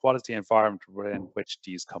understand like what is the environment in which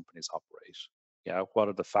these companies operate. Yeah, what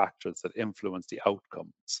are the factors that influence the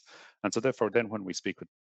outcomes? And so therefore, then when we speak with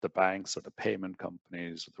the banks or the payment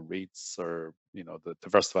companies or the REITs or the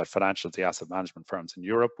diversified financials, the asset management firms in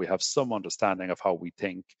Europe, we have some understanding of how we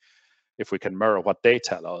think. If we can mirror what they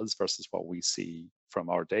tell us versus what we see from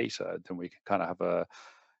our data, then we can kind of have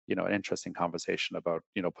an interesting conversation about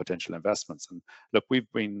potential investments. And look,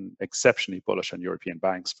 we've been exceptionally bullish on European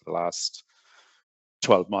banks for the last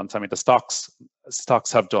 12 months. I mean, the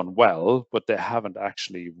stocks have done well, but they haven't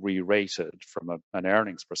actually re-rated from an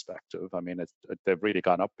earnings perspective. I mean, they've really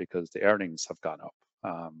gone up because the earnings have gone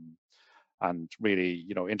up. And really,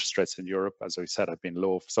 interest rates in Europe, as I said, have been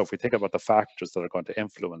low. So if we think about the factors that are going to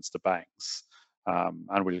influence the banks, and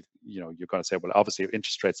you're going to say, well, obviously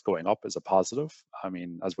interest rates going up is a positive. I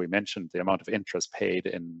mean, as we mentioned, the amount of interest paid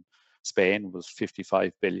in Spain was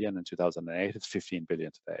 55 billion in 2008. It's 15 billion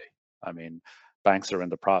today. I mean, banks are in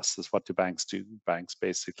the process. What do? Banks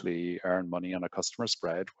basically earn money on a customer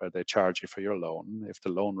spread where they charge you for your loan. If the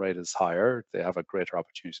loan rate is higher, they have a greater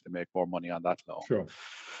opportunity to make more money on that loan. Sure.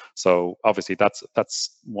 So obviously that's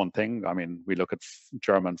one thing. I mean, we look at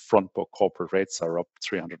German front book corporate rates are up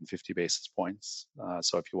 350 basis points.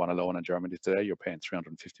 So if you want a loan in Germany today, you're paying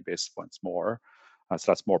 350 basis points more.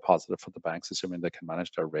 So that's more positive for the banks, assuming they can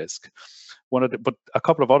manage their risk. But a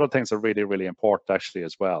couple of other things are really, really important actually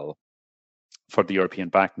as well for the European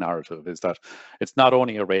bank narrative is that it's not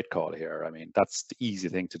only a rate call here. I mean, that's the easy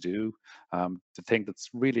thing to do. The thing that's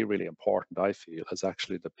really, really important, I feel, is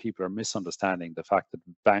actually that people are misunderstanding the fact that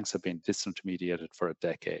banks have been disintermediated for a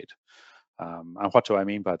decade. And what do I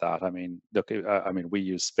mean by that? I mean, look, we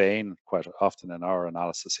use Spain quite often in our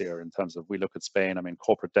analysis here in terms of we look at Spain. I mean,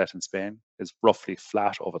 corporate debt in Spain is roughly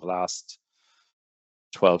flat over the last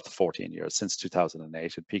 12 to 14 years since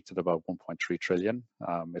 2008. It peaked at about 1.3 trillion.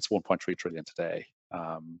 It's 1.3 trillion today.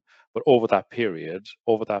 But over that period,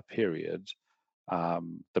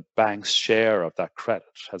 the bank's share of that credit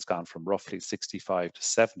has gone from roughly 65 to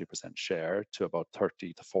 70% share to about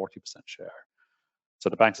 30 to 40% share. So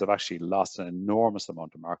the banks have actually lost an enormous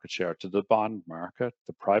amount of market share to the bond market,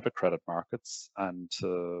 the private credit markets, and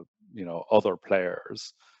to other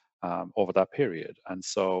players over that period. And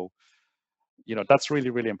so that's really,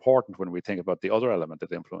 really important when we think about the other element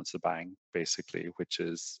that influences the bank, basically, which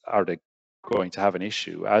is, are they going to have an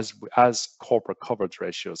issue as corporate coverage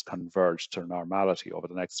ratios converge to normality over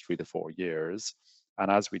the next 3 to 4 years? And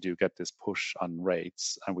as we do get this push on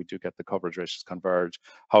rates and we do get the coverage ratios converge,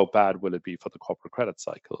 how bad will it be for the corporate credit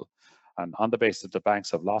cycle? And on the basis that the banks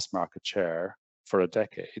have lost market share for a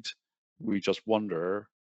decade, we just wonder,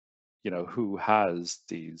 who has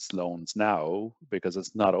these loans now, because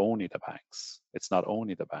it's not only the banks.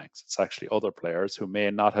 It's actually other players who may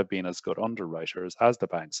not have been as good underwriters as the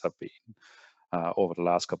banks have been over the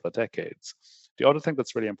last couple of decades. The other thing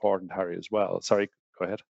that's really important, Harry, as well. Sorry, go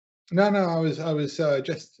ahead. No, I was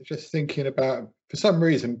just thinking about, for some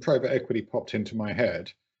reason, private equity popped into my head,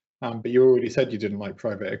 but you already said you didn't like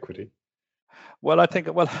private equity. Well, I think,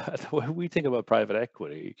 when we think about private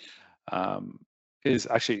equity, is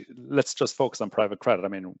actually, let's just focus on private credit. I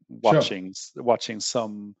mean, watching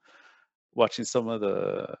some of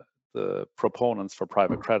the proponents for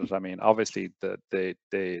private credit. I mean, obviously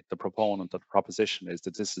the proponent of the proposition is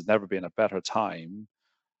that this has never been a better time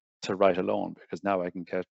to write a loan, because now I can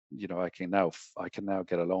get, I can now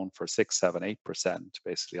get a loan for 6, 7, 8%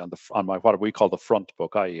 basically on my, what we call the front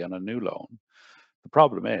book, i.e. on a new loan. The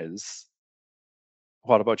problem is,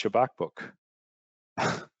 what about your back book?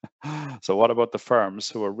 So what about the firms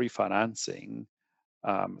who are refinancing?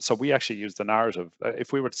 So we actually use the narrative.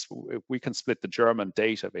 If we can split the German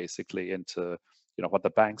data basically into, what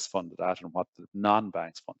the banks funded at and what the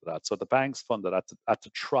non-banks funded at. So the banks funded at the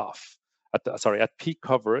trough, at peak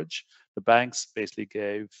coverage, the banks basically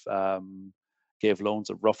gave loans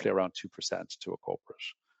of roughly around 2% to a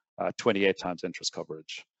corporate, 28 times interest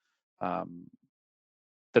coverage.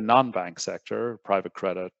 The non-bank sector, private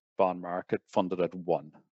credit, bond market, funded at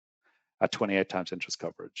 1, at 28 times interest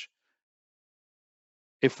coverage.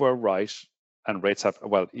 If we're right, and rates have,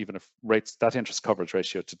 well, even if rates, that interest coverage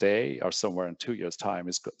ratio today or somewhere in 2 years' time,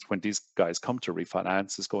 is when these guys come to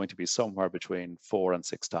refinance, is going to be somewhere between 4 and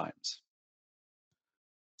 6 times.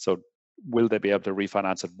 So will they be able to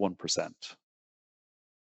refinance at 1%?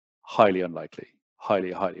 Highly unlikely.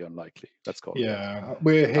 Highly unlikely. Let's call it. Yeah,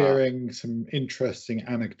 we're hearing some interesting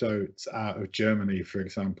anecdotes out of Germany, for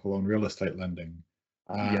example, on real estate lending.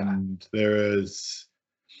 And there is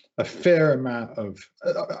a fair amount of,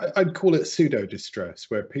 I'd call it pseudo distress,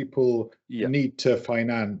 where people need to find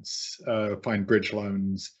bridge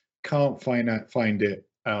loans, can't find it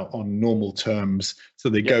out on normal terms, so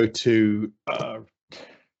they go to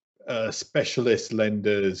specialist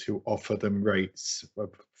lenders who offer them rates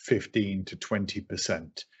of 15 to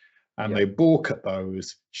 20%, and they balk at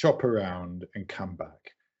those, shop around, and come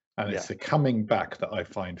back. And it's the coming back that I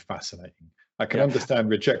find fascinating. I can understand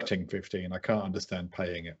rejecting 15. I can't understand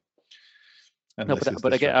paying it. No,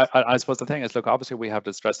 but again, I suppose the thing is, look, obviously we have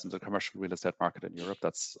distress in the commercial real estate market in Europe.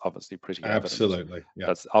 That's obviously pretty evident. Absolutely, yeah.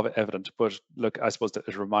 That's evident. But look, I suppose that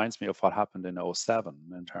it reminds me of what happened in 2007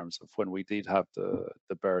 in terms of when we did have the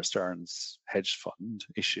Bear Stearns hedge fund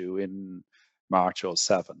issue in March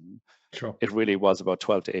 2007. Sure. It really was about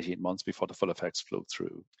 12 to 18 months before the full effects flew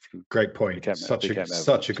through. Great point. Such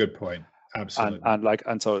a good point. Absolutely.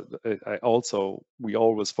 And so we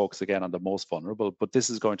always focus again on the most vulnerable, but this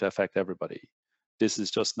is going to affect everybody. This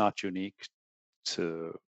is just not unique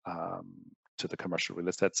to the commercial real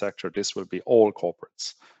estate sector. This will be all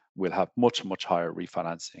corporates will have much higher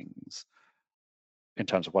refinancings in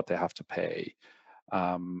terms of what they have to pay.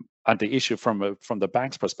 And the issue from the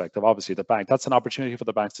bank's perspective, obviously that's an opportunity for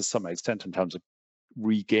the banks to some extent in terms of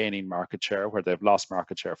regaining market share where they've lost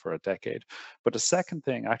market share for a decade. But the second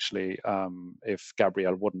thing, actually, if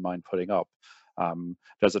Gabrielle wouldn't mind putting up,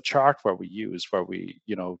 there's a chart where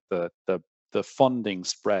the funding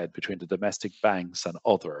spread between the domestic banks and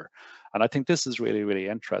other. And I think this is really, really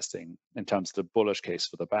interesting in terms of the bullish case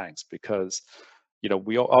for the banks, because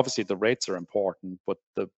we obviously, the rates are important, but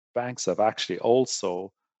the banks have actually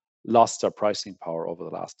also lost their pricing power over the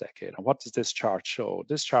last decade. And what does this chart show?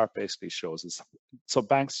 This chart basically shows is, so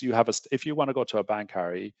banks, if you want to go to a bank,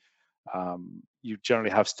 Harry, you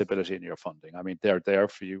generally have stability in your funding. I mean, they're there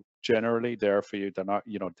for you, generally there for you. They're not,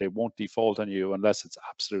 they won't default on you unless it's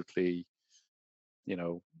absolutely,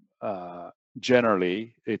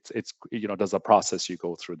 generally it's there's a process you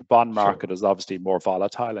go through. The bond market is obviously more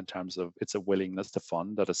volatile in terms of it's a willingness to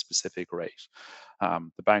fund at a specific rate.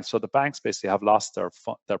 The banks basically have lost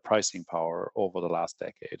their pricing power over the last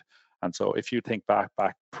decade. And so if you think back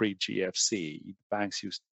pre-GFC, banks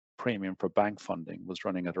used premium for bank funding was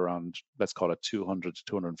running at around, let's call it 200 to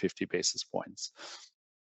 250 basis points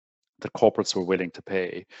that corporates were willing to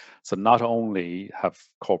pay. So not only have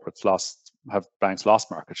banks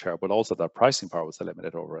lost market share, but also their pricing power was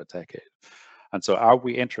limited over a decade. And so are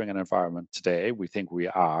we entering an environment today? We think we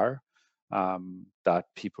are, that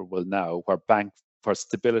people will now, where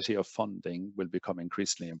stability of funding will become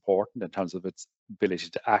increasingly important in terms of its ability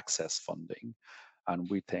to access funding. And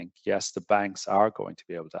we think, yes, the banks are going to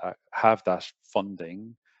be able to have that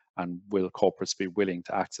funding, and will corporates be willing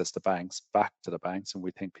to access the banks back to the banks? And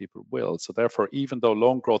we think people will. So therefore, even though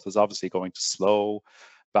loan growth is obviously going to slow,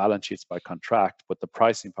 balance sheets might contract, but the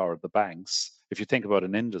pricing power of the banks, if you think about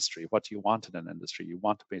an industry, what do you want in an industry? You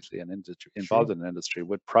want basically an industry involved Sure. in an industry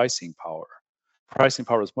with pricing power. Pricing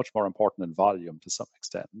power is much more important than volume to some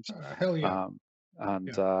extent. Hell yeah.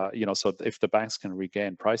 So if the banks can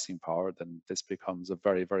regain pricing power, then this becomes a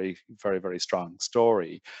very, very, very, very strong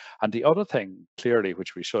story. And the other thing, clearly,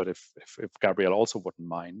 which we should, if Gabrielle also wouldn't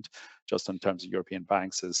mind, just in terms of European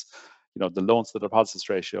banks, is the loans to deposits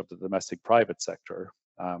ratio of the domestic private sector.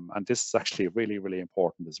 And this is actually really, really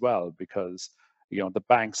important as well, because the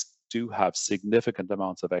banks do have significant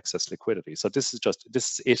amounts of excess liquidity. So this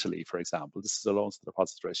is Italy, for example. This is a loans to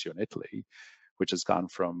deposits ratio in Italy, which has gone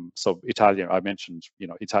from, Italian, I mentioned,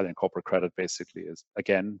 Italian corporate credit basically is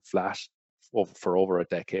again flat for over a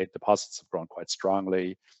decade. Deposits have grown quite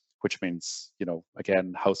strongly, which means,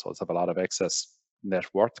 again, households have a lot of excess net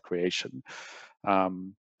worth creation.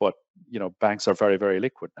 But banks are very, very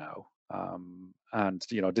liquid now. And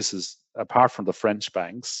this is, apart from the French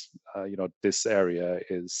banks, this area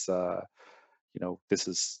is this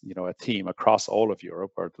is a theme across all of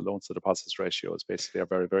Europe, where the loans to deposits ratio is basically are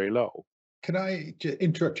very, very low. Can I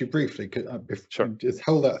interrupt you briefly? Sure. Just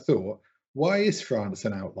hold that thought. Why is France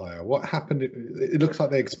an outlier? What happened? It looks like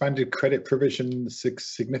they expanded credit provisions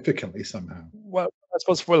significantly somehow. Well, I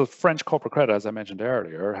suppose, French corporate credit, as I mentioned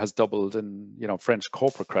earlier, has doubled in, French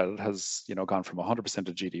corporate credit has, gone from 100%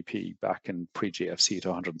 of GDP back in pre-GFC to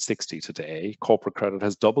 160 today. Corporate credit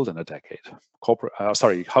has doubled in a decade.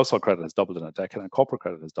 Household credit has doubled in a decade, and corporate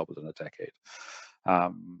credit has doubled in a decade.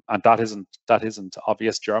 And that isn't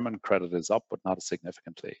obvious. German credit is up, but not as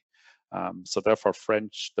significantly. So therefore,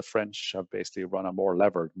 the French have basically run a more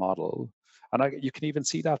levered model, and you can even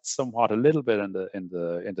see that somewhat a little bit in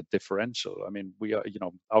the differential. I mean, we are,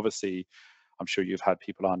 obviously, I'm sure you've had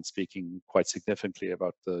people on speaking quite significantly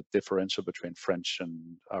about the differential between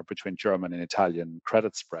between German and Italian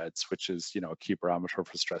credit spreads, which is, a key parameter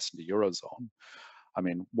for stress in the Eurozone. I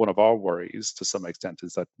mean, one of our worries to some extent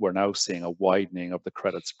is that we're now seeing a widening of the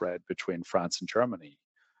credit spread between France and Germany.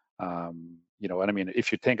 And I mean,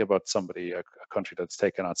 if you think about a country that's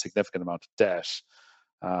taken on significant amount of debt,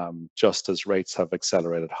 just as rates have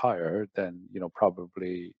accelerated higher, then,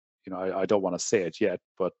 probably, I don't want to say it yet,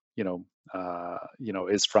 but,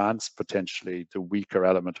 is France potentially the weaker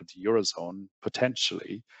element of the Eurozone?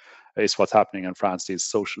 Potentially. Is what's happening in France, these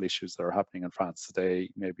social issues that are happening in France today,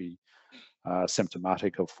 maybe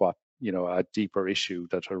symptomatic of what, a deeper issue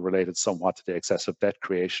that are related somewhat to the excessive debt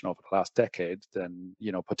creation over the last decade? Then,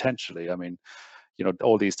 potentially, I mean,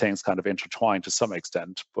 all these things kind of intertwine to some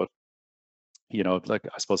extent, but, like,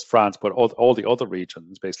 I suppose France, but all the other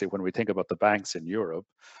regions, basically, when we think about the banks in Europe,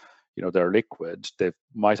 they're liquid. They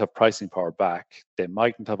might have pricing power back. They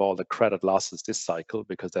mightn't have all the credit losses this cycle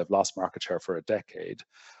because they've lost market share for a decade.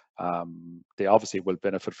 They obviously will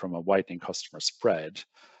benefit from a widening customer spread.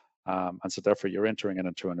 And so therefore you're entering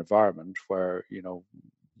into an environment where,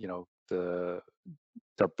 they're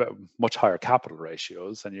much higher capital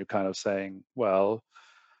ratios, and you're kind of saying, well,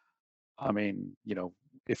 I mean,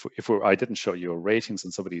 I didn't show you ratings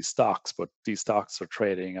on some of these stocks, but these stocks are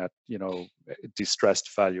trading at,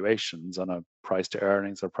 distressed valuations on a price to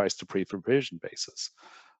earnings or price to pre-provision basis.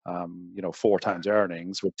 4 times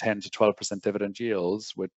earnings with 10 to 12% dividend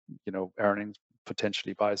yields, with, earnings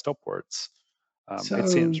potentially biased upwards. It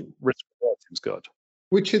seems So, risk reward seems good.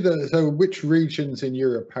 which regions in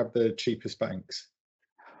Europe have the cheapest banks?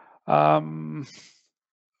 Um,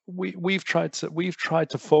 we've tried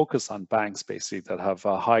to focus on banks basically that have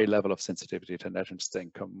a high level of sensitivity to net interest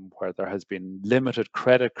income, where there has been limited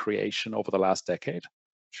credit creation over the last decade.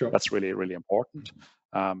 Sure. That's really, really important,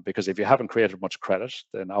 because if you haven't created much credit,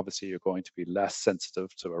 then obviously you're going to be less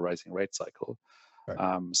sensitive to a rising rate cycle.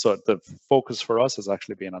 Right. So the focus for us has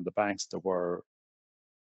actually been on the banks that were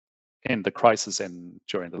in the crisis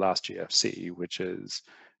during the last GFC, which is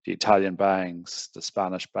the Italian banks, the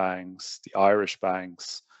Spanish banks, the Irish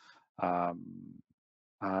banks, um,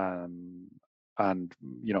 um, and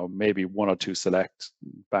maybe 1 or 2 select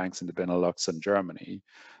banks in the Benelux and Germany.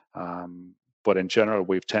 But in general,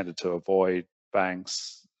 we've tended to avoid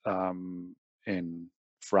banks in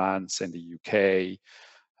France, in the UK,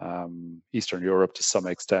 Eastern Europe to some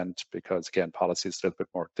extent, because again, policy is a little bit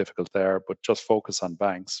more difficult there, but just focus on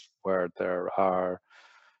banks where there are,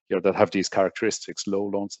 that have these characteristics: low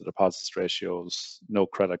loans to deposits ratios, no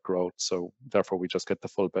credit growth. So therefore we just get the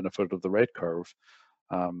full benefit of the rate curve.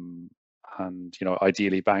 And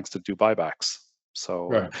ideally banks that do buybacks.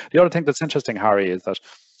 So the other thing that's interesting, Harry, is that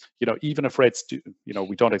even if rates do,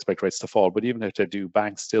 we don't expect rates to fall, but even if they do,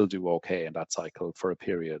 banks still do okay in that cycle for a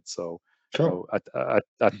period. So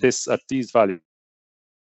at these values,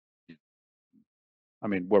 I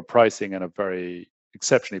mean, we're pricing in a very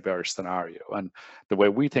exceptionally bearish scenario. And the way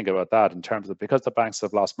we think about that, in terms of, because the banks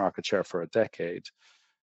have lost market share for a decade,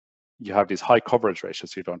 you have these high coverage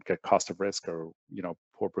ratios, so you don't get cost of risk or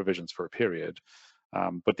poor provisions for a period.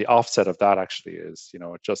 But the offset of that actually is,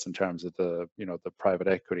 just in terms of the private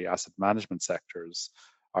equity asset management sectors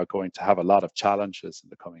are going to have a lot of challenges in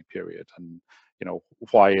the coming period. And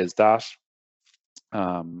why is that?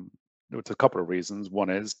 It's a couple of reasons. One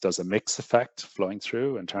is, there's a mix effect flowing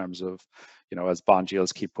through in terms of, as bond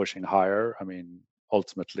yields keep pushing higher. I mean,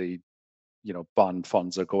 ultimately, bond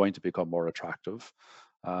funds are going to become more attractive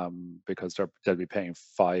because they'll be paying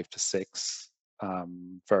 5 to 6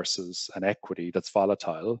 versus an equity that's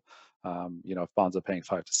volatile. If bonds are paying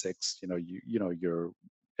 5 to 6, your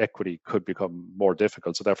equity could become more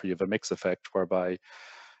difficult. So therefore, you have a mix effect whereby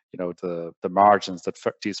the margins that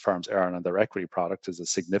these firms earn on their equity product is a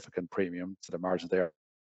significant premium to the margin they earn,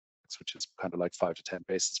 which is kind of like 5 to 10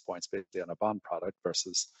 basis points basically on a bond product,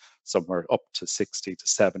 versus somewhere up to 60 to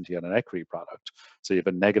 70 on an equity product. So you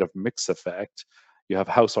have a negative mix effect. You have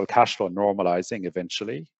household cash flow normalizing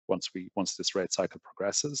eventually once this rate cycle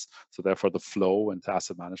progresses. So therefore, the flow into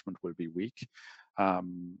asset management will be weak.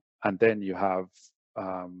 And then you have,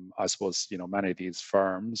 I suppose, many of these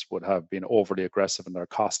firms would have been overly aggressive in their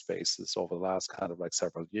cost basis over the last kind of like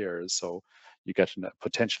several years. So you get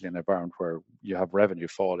potentially an environment where you have revenue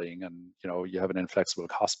falling and, you have an inflexible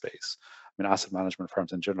cost base. I mean, asset management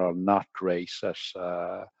firms in general are not great at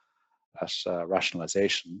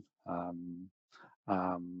rationalization.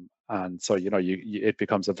 And so, it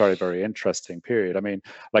becomes a very, very interesting period. I mean,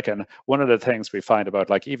 and one of the things we find about,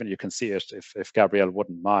 even you can see it, if Gabrielle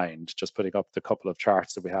wouldn't mind, just putting up the couple of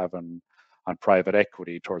charts that we have on private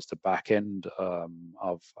equity towards the back end of,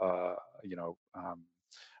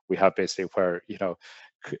 we have basically where,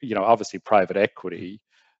 obviously private equity,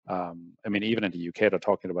 I mean, even in the UK, they're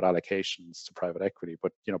talking about allocations to private equity,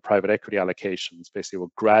 but private equity allocations basically were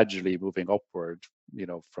gradually moving upward,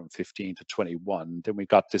 from 15 to 21. Then we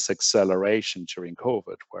got this acceleration during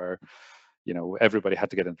COVID, where everybody had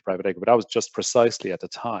to get into private equity, but that was just precisely at the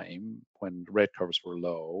time when rate curves were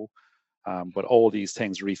low. But all these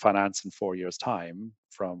things refinance in 4 years' time,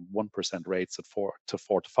 from 1% rates at 4 to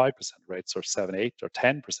 5% rates, or 7, 8, or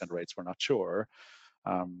 10% rates. We're not sure.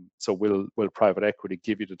 So will private equity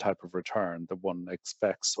give you the type of return that one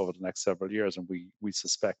expects over the next several years? And we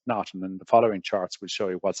suspect not. And then the following charts will show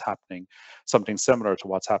you what's happening, something similar to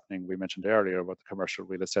what's happening we mentioned earlier about the commercial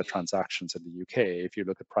real estate transactions in the UK. If you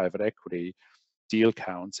look at private equity deal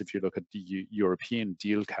counts, if you look at the European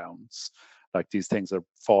deal counts, these things are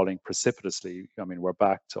falling precipitously. I mean, we're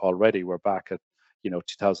back at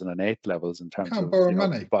 2008 levels in terms of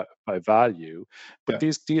money by value. But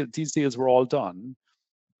these deals were all done.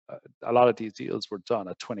 A lot of these deals were done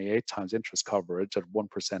at 28 times interest coverage at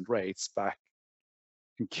 1% rates back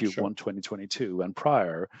in Q1 2022 and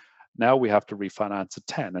prior. Now we have to refinance at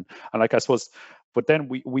 10, and I suppose, but then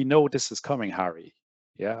we know this is coming, Harry.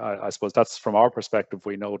 Yeah, I suppose that's from our perspective.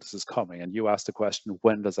 We know this is coming, and you asked the question,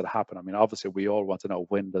 when does it happen? I mean, obviously, we all want to know,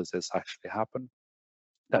 when does this actually happen?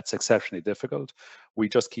 That's exceptionally difficult. We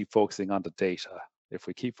just keep focusing on the data. If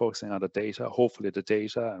we keep focusing on the data, hopefully the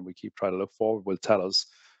data, and we keep trying to look forward, will tell us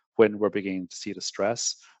when we're beginning to see the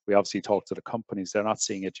stress. We obviously talk to the companies, they're not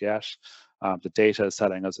seeing it yet. The data is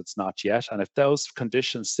telling us it's not yet. And if those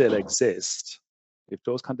conditions still exist, the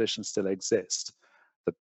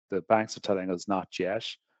banks are telling us not yet,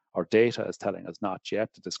 our data is telling us not yet,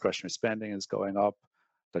 the discretionary spending is going up,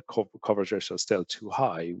 the coverage ratio is still too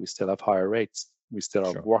high, we still have higher rates, we still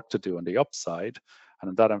have work to do on the upside. And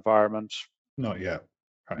in that environment, not yet.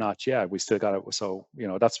 Right. Not yet. We still got it. So,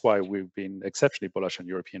 that's why we've been exceptionally bullish on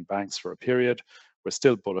European banks for a period. We're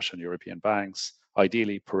still bullish on European banks,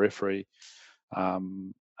 ideally periphery.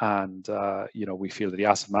 And we feel that the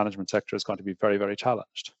asset management sector is going to be very, very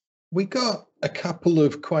challenged. We got a couple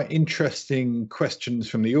of quite interesting questions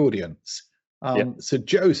from the audience. So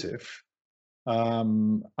Joseph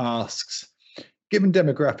asks, given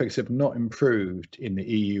demographics have not improved in the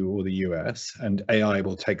EU or the US, and AI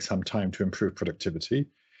will take some time to improve productivity,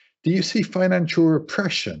 do you see financial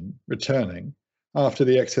repression returning after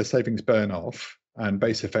the excess savings burn off and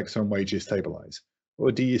base effects on wages stabilize?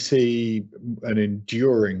 Or do you see an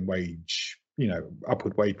enduring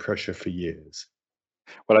upward wage pressure for years?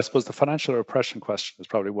 Well, I suppose the financial repression question is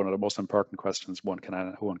probably one of the most important questions one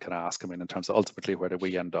can ask. I mean, in terms of ultimately where do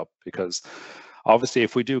we end up? Because obviously,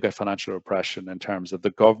 if we do get financial repression in terms of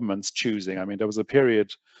the government's choosing, I mean, there was a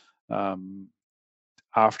period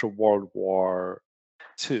after World War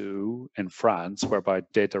II in France whereby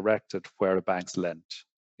they directed where the banks lent.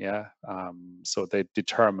 Yeah, so they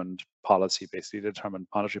determined policy, basically determined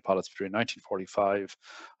monetary policy between 1945,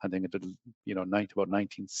 I think it did, about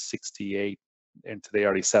 1968 into the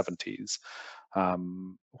early 70s,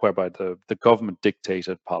 whereby the government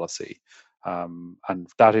dictated policy, and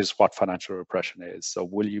that is what financial repression is. So,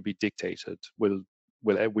 will you be dictated? Will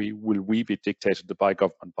we be dictated to buy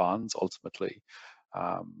government bonds ultimately,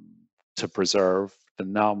 to preserve the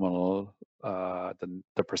nominal,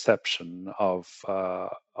 the perception of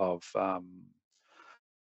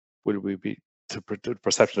will we be to the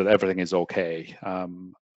perception that everything is okay?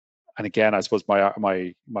 And again, I suppose my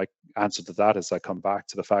answer to that is I come back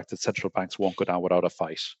to the fact that central banks won't go down without a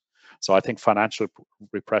fight. So I think financial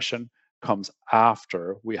repression comes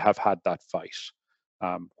after we have had that fight.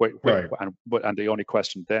 Right. And the only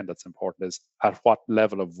question then that's important is at what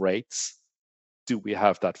level of rates do we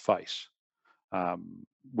have that fight?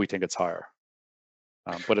 We think it's higher,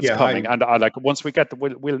 but it's coming. And like once we get,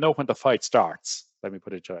 we'll know when the fight starts. Let me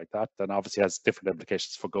put it like that. Then obviously has different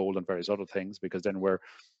implications for gold and various other things, because then we're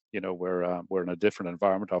in a different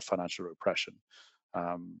environment of financial repression.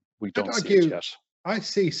 We don't see it yet. I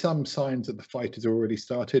see some signs that the fight has already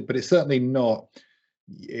started, but it's certainly not.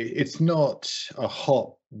 It's not a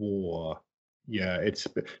hot war. Yeah,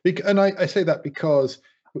 and I say that because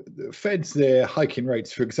the Fed's there hiking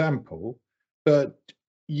rates, for example, but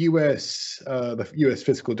the US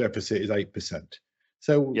fiscal deficit is 8%.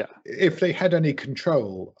 So if they had any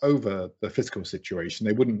control over the fiscal situation,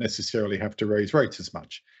 they wouldn't necessarily have to raise rates as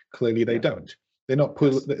much. Clearly, they don't. They're not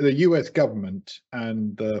the US government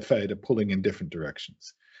and the Fed are pulling in different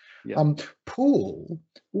directions. Paul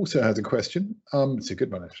also has a question. It's a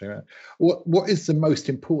good one, actually. What is the most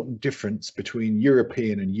important difference between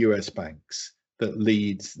European and US banks that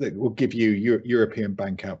will give you European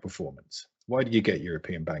bank outperformance? Why do you get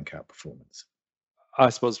European bank outperformance? I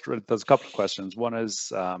suppose there's a couple of questions. One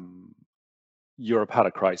is Europe had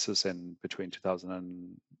a crisis in between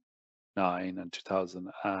 2009 and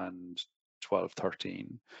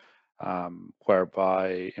 2012-13,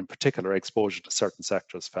 whereby in particular exposure to certain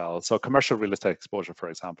sectors fell. So commercial real estate exposure, for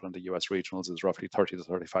example, in the US regionals is roughly 30 to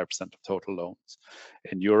 35% of total loans.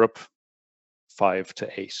 In Europe, 5 to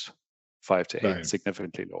 8, right.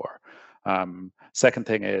 Significantly lower. Second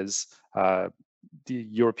thing is the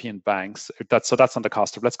European banks, that's on the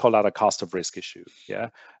cost of, let's call that a cost of risk issue. Yeah.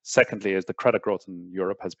 Secondly is the credit growth in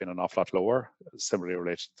Europe has been an awful lot lower, similarly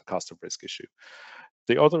related to the cost of risk issue.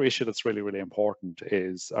 The other issue that's really, really important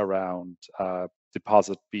is around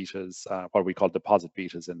deposit betas, what we call deposit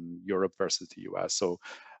betas in Europe versus the US. So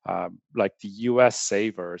like the US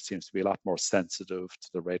saver seems to be a lot more sensitive to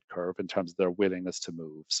the rate curve in terms of their willingness to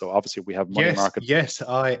move. So obviously we have money market. Yes,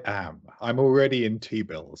 I am. I'm already in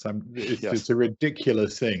T-bills. It's a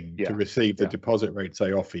ridiculous thing to receive the deposit rates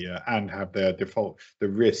they offer you and have the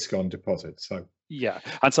risk on deposits. So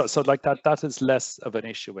and so like that is less of an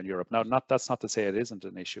issue in Europe. Now, that's not to say it isn't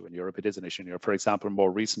an issue in Europe. It is an issue in Europe. For example,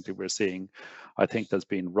 more recently we're seeing, I think there's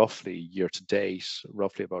been roughly year to date,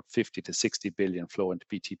 roughly about 50 to 60 billion flow into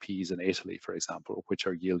BTPs in Italy, for example, which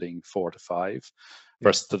are yielding 4 to 5,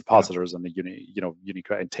 versus the depositors and the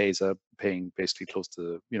Unicredit and Tesa paying basically close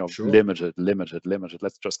to limited.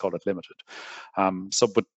 Let's just call it limited.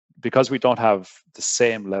 But because we don't have the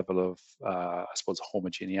same level of, I suppose,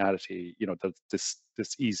 homogeneity, this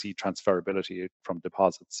easy transferability from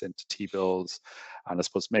deposits into T-bills, and I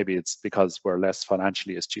suppose maybe it's because we're less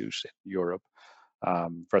financially astute in Europe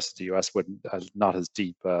versus the US with not as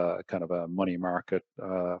deep kind of a money market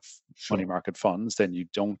funds, then you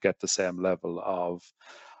don't get the same level of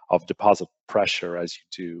deposit pressure as you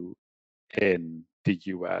do in the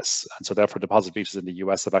US. And so therefore deposit betas in the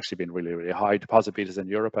US have actually been really, really high. Deposit betas in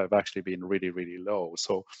Europe have actually been really, really low.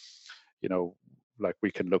 So, like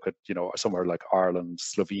we can look at, somewhere like Ireland,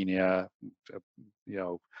 Slovenia,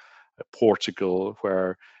 Portugal,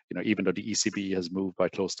 where, even though the ECB has moved by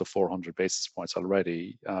close to 400 basis points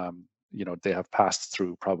already, they have passed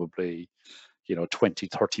through probably, 20,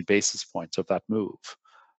 30 basis points of that move.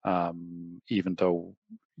 even though,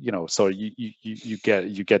 so you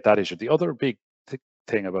get that issue. The other big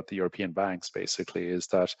thing about the European banks basically is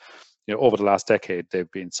that, over the last decade,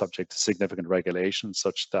 they've been subject to significant regulations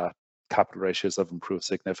such that capital ratios have improved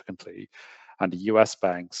significantly. And the US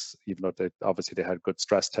banks, even though they had good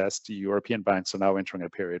stress tests, the European banks are now entering a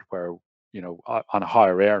period where, on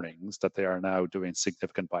higher earnings, that they are now doing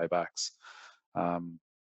significant buybacks.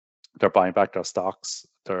 They're buying back their stocks,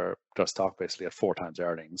 their stock basically at 4 times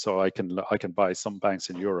earnings. So I can buy some banks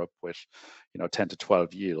in Europe with 10 to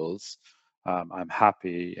 12 yields. I'm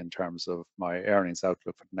happy in terms of my earnings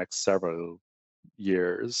outlook for the next several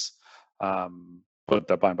years, but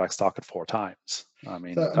they're buying back stock at 4 times. I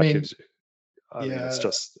mean, So, that gives. I mean, yeah, it's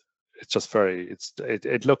just very.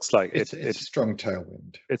 It looks like it's a strong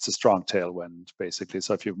tailwind. It's a strong tailwind, basically.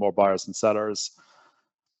 So if you have more buyers and sellers.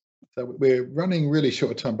 So we're running really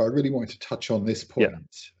short of time, but I really wanted to touch on this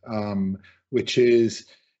point, which is,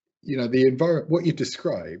 the environment, what you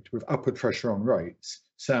described with upward pressure on rates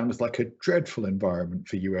sounds like a dreadful environment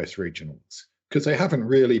for US regionals, because they haven't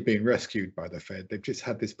really been rescued by the Fed. They've just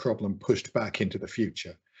had this problem pushed back into the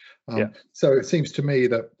future. So it seems to me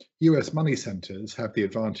that US money centers have the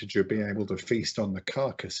advantage of being able to feast on the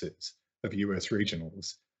carcasses of US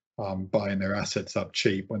regionals, buying their assets up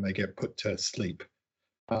cheap when they get put to sleep.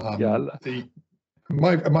 Am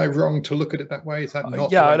I wrong to look at it that way? Is that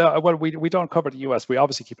not? Well, we don't cover the US. We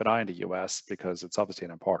obviously keep an eye on the US because it's obviously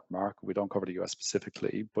an important market. We don't cover the US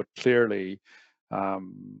specifically, but clearly, I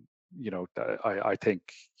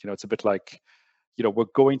think it's a bit like, we're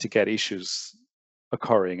going to get issues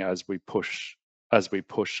occurring as we push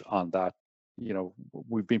on that.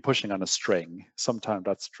 We've been pushing on a string. Some point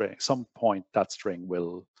that string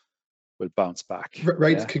will bounce back.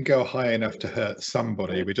 Rates can go high enough to hurt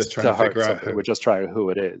somebody. We're just trying to figure out who. We're just trying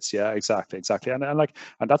who it is. Yeah, exactly.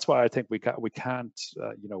 And that's why I think we can't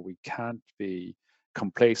be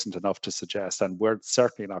complacent enough to suggest, and we're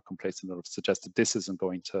certainly not complacent enough to suggest that this isn't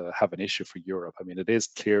going to have an issue for Europe. I mean, it is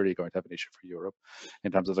clearly going to have an issue for Europe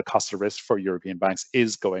in terms of the cost of risk for European banks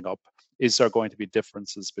is going up. Is there going to be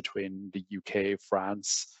differences between the UK,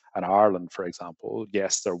 France, and Ireland, for example?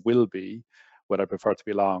 Yes, there will be. Would I prefer to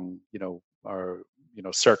belong, or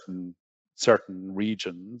certain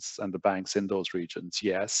regions and the banks in those regions?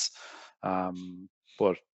 Yes,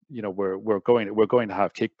 but we're going to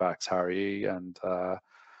have kickbacks, Harry, and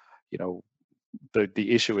the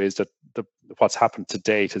issue is that what's happened to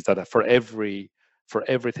date is that for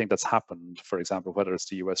everything that's happened, for example, whether it's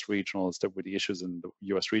the US regionals, that were the issues in the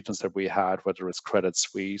US regions that we had, whether it's Credit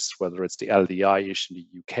Suisse, whether it's the LDI issue in the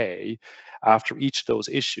UK, after each of those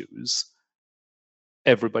issues,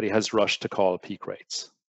 everybody has rushed to call peak rates.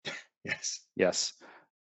 Yes.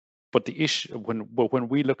 But the issue, when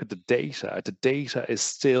we look at the data is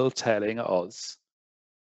still telling us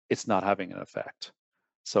it's not having an effect.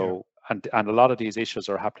 So, and a lot of these issues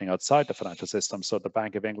are happening outside the financial system. So the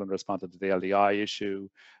Bank of England responded to the LDI issue,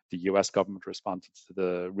 the US government responded to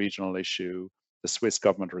the regional issue, the Swiss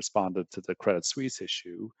government responded to the Credit Suisse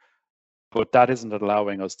issue, but that isn't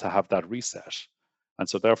allowing us to have that reset. And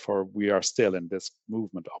so therefore, we are still in this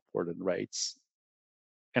movement upward in rates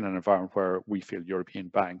in an environment where we feel European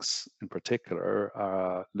banks in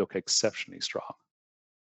particular look exceptionally strong.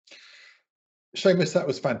 Seamus, that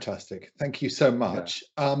was fantastic. Thank you so much.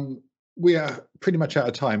 We are pretty much out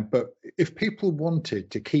of time, but if people wanted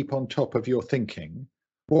to keep on top of your thinking,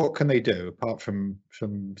 what can they do apart from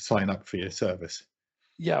sign up for your service?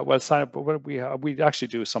 Yeah, well, sign up. We actually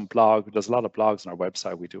do some blog. There's a lot of blogs on our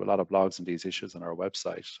website. We do a lot of blogs on these issues on our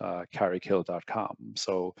website, carrickhill.com.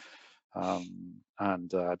 So,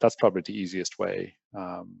 and that's probably the easiest way.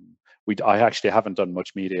 I actually haven't done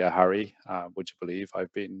much media, Harry. Would you believe?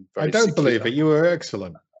 I've been very. I don't believe it. You were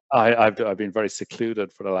excellent. I've been very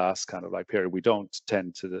secluded for the last kind of period. We don't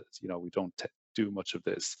tend to, we don't do much of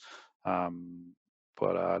this.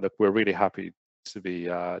 But look, we're really happy to be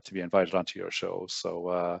invited onto your show.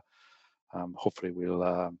 So hopefully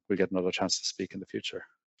we'll get another chance to speak in the future.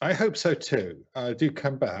 I hope so too. Do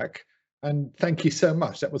come back, and thank you so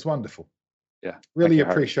much. That was wonderful. Yeah, really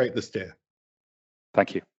appreciate the steer.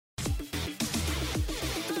 Thank you.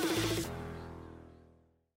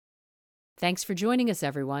 Thanks for joining us,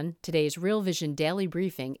 everyone. Today's Real Vision Daily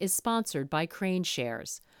Briefing is sponsored by Crane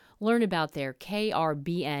Shares. Learn about their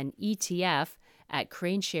KRBN ETF at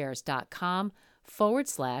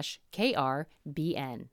craneshares.com/KRBN.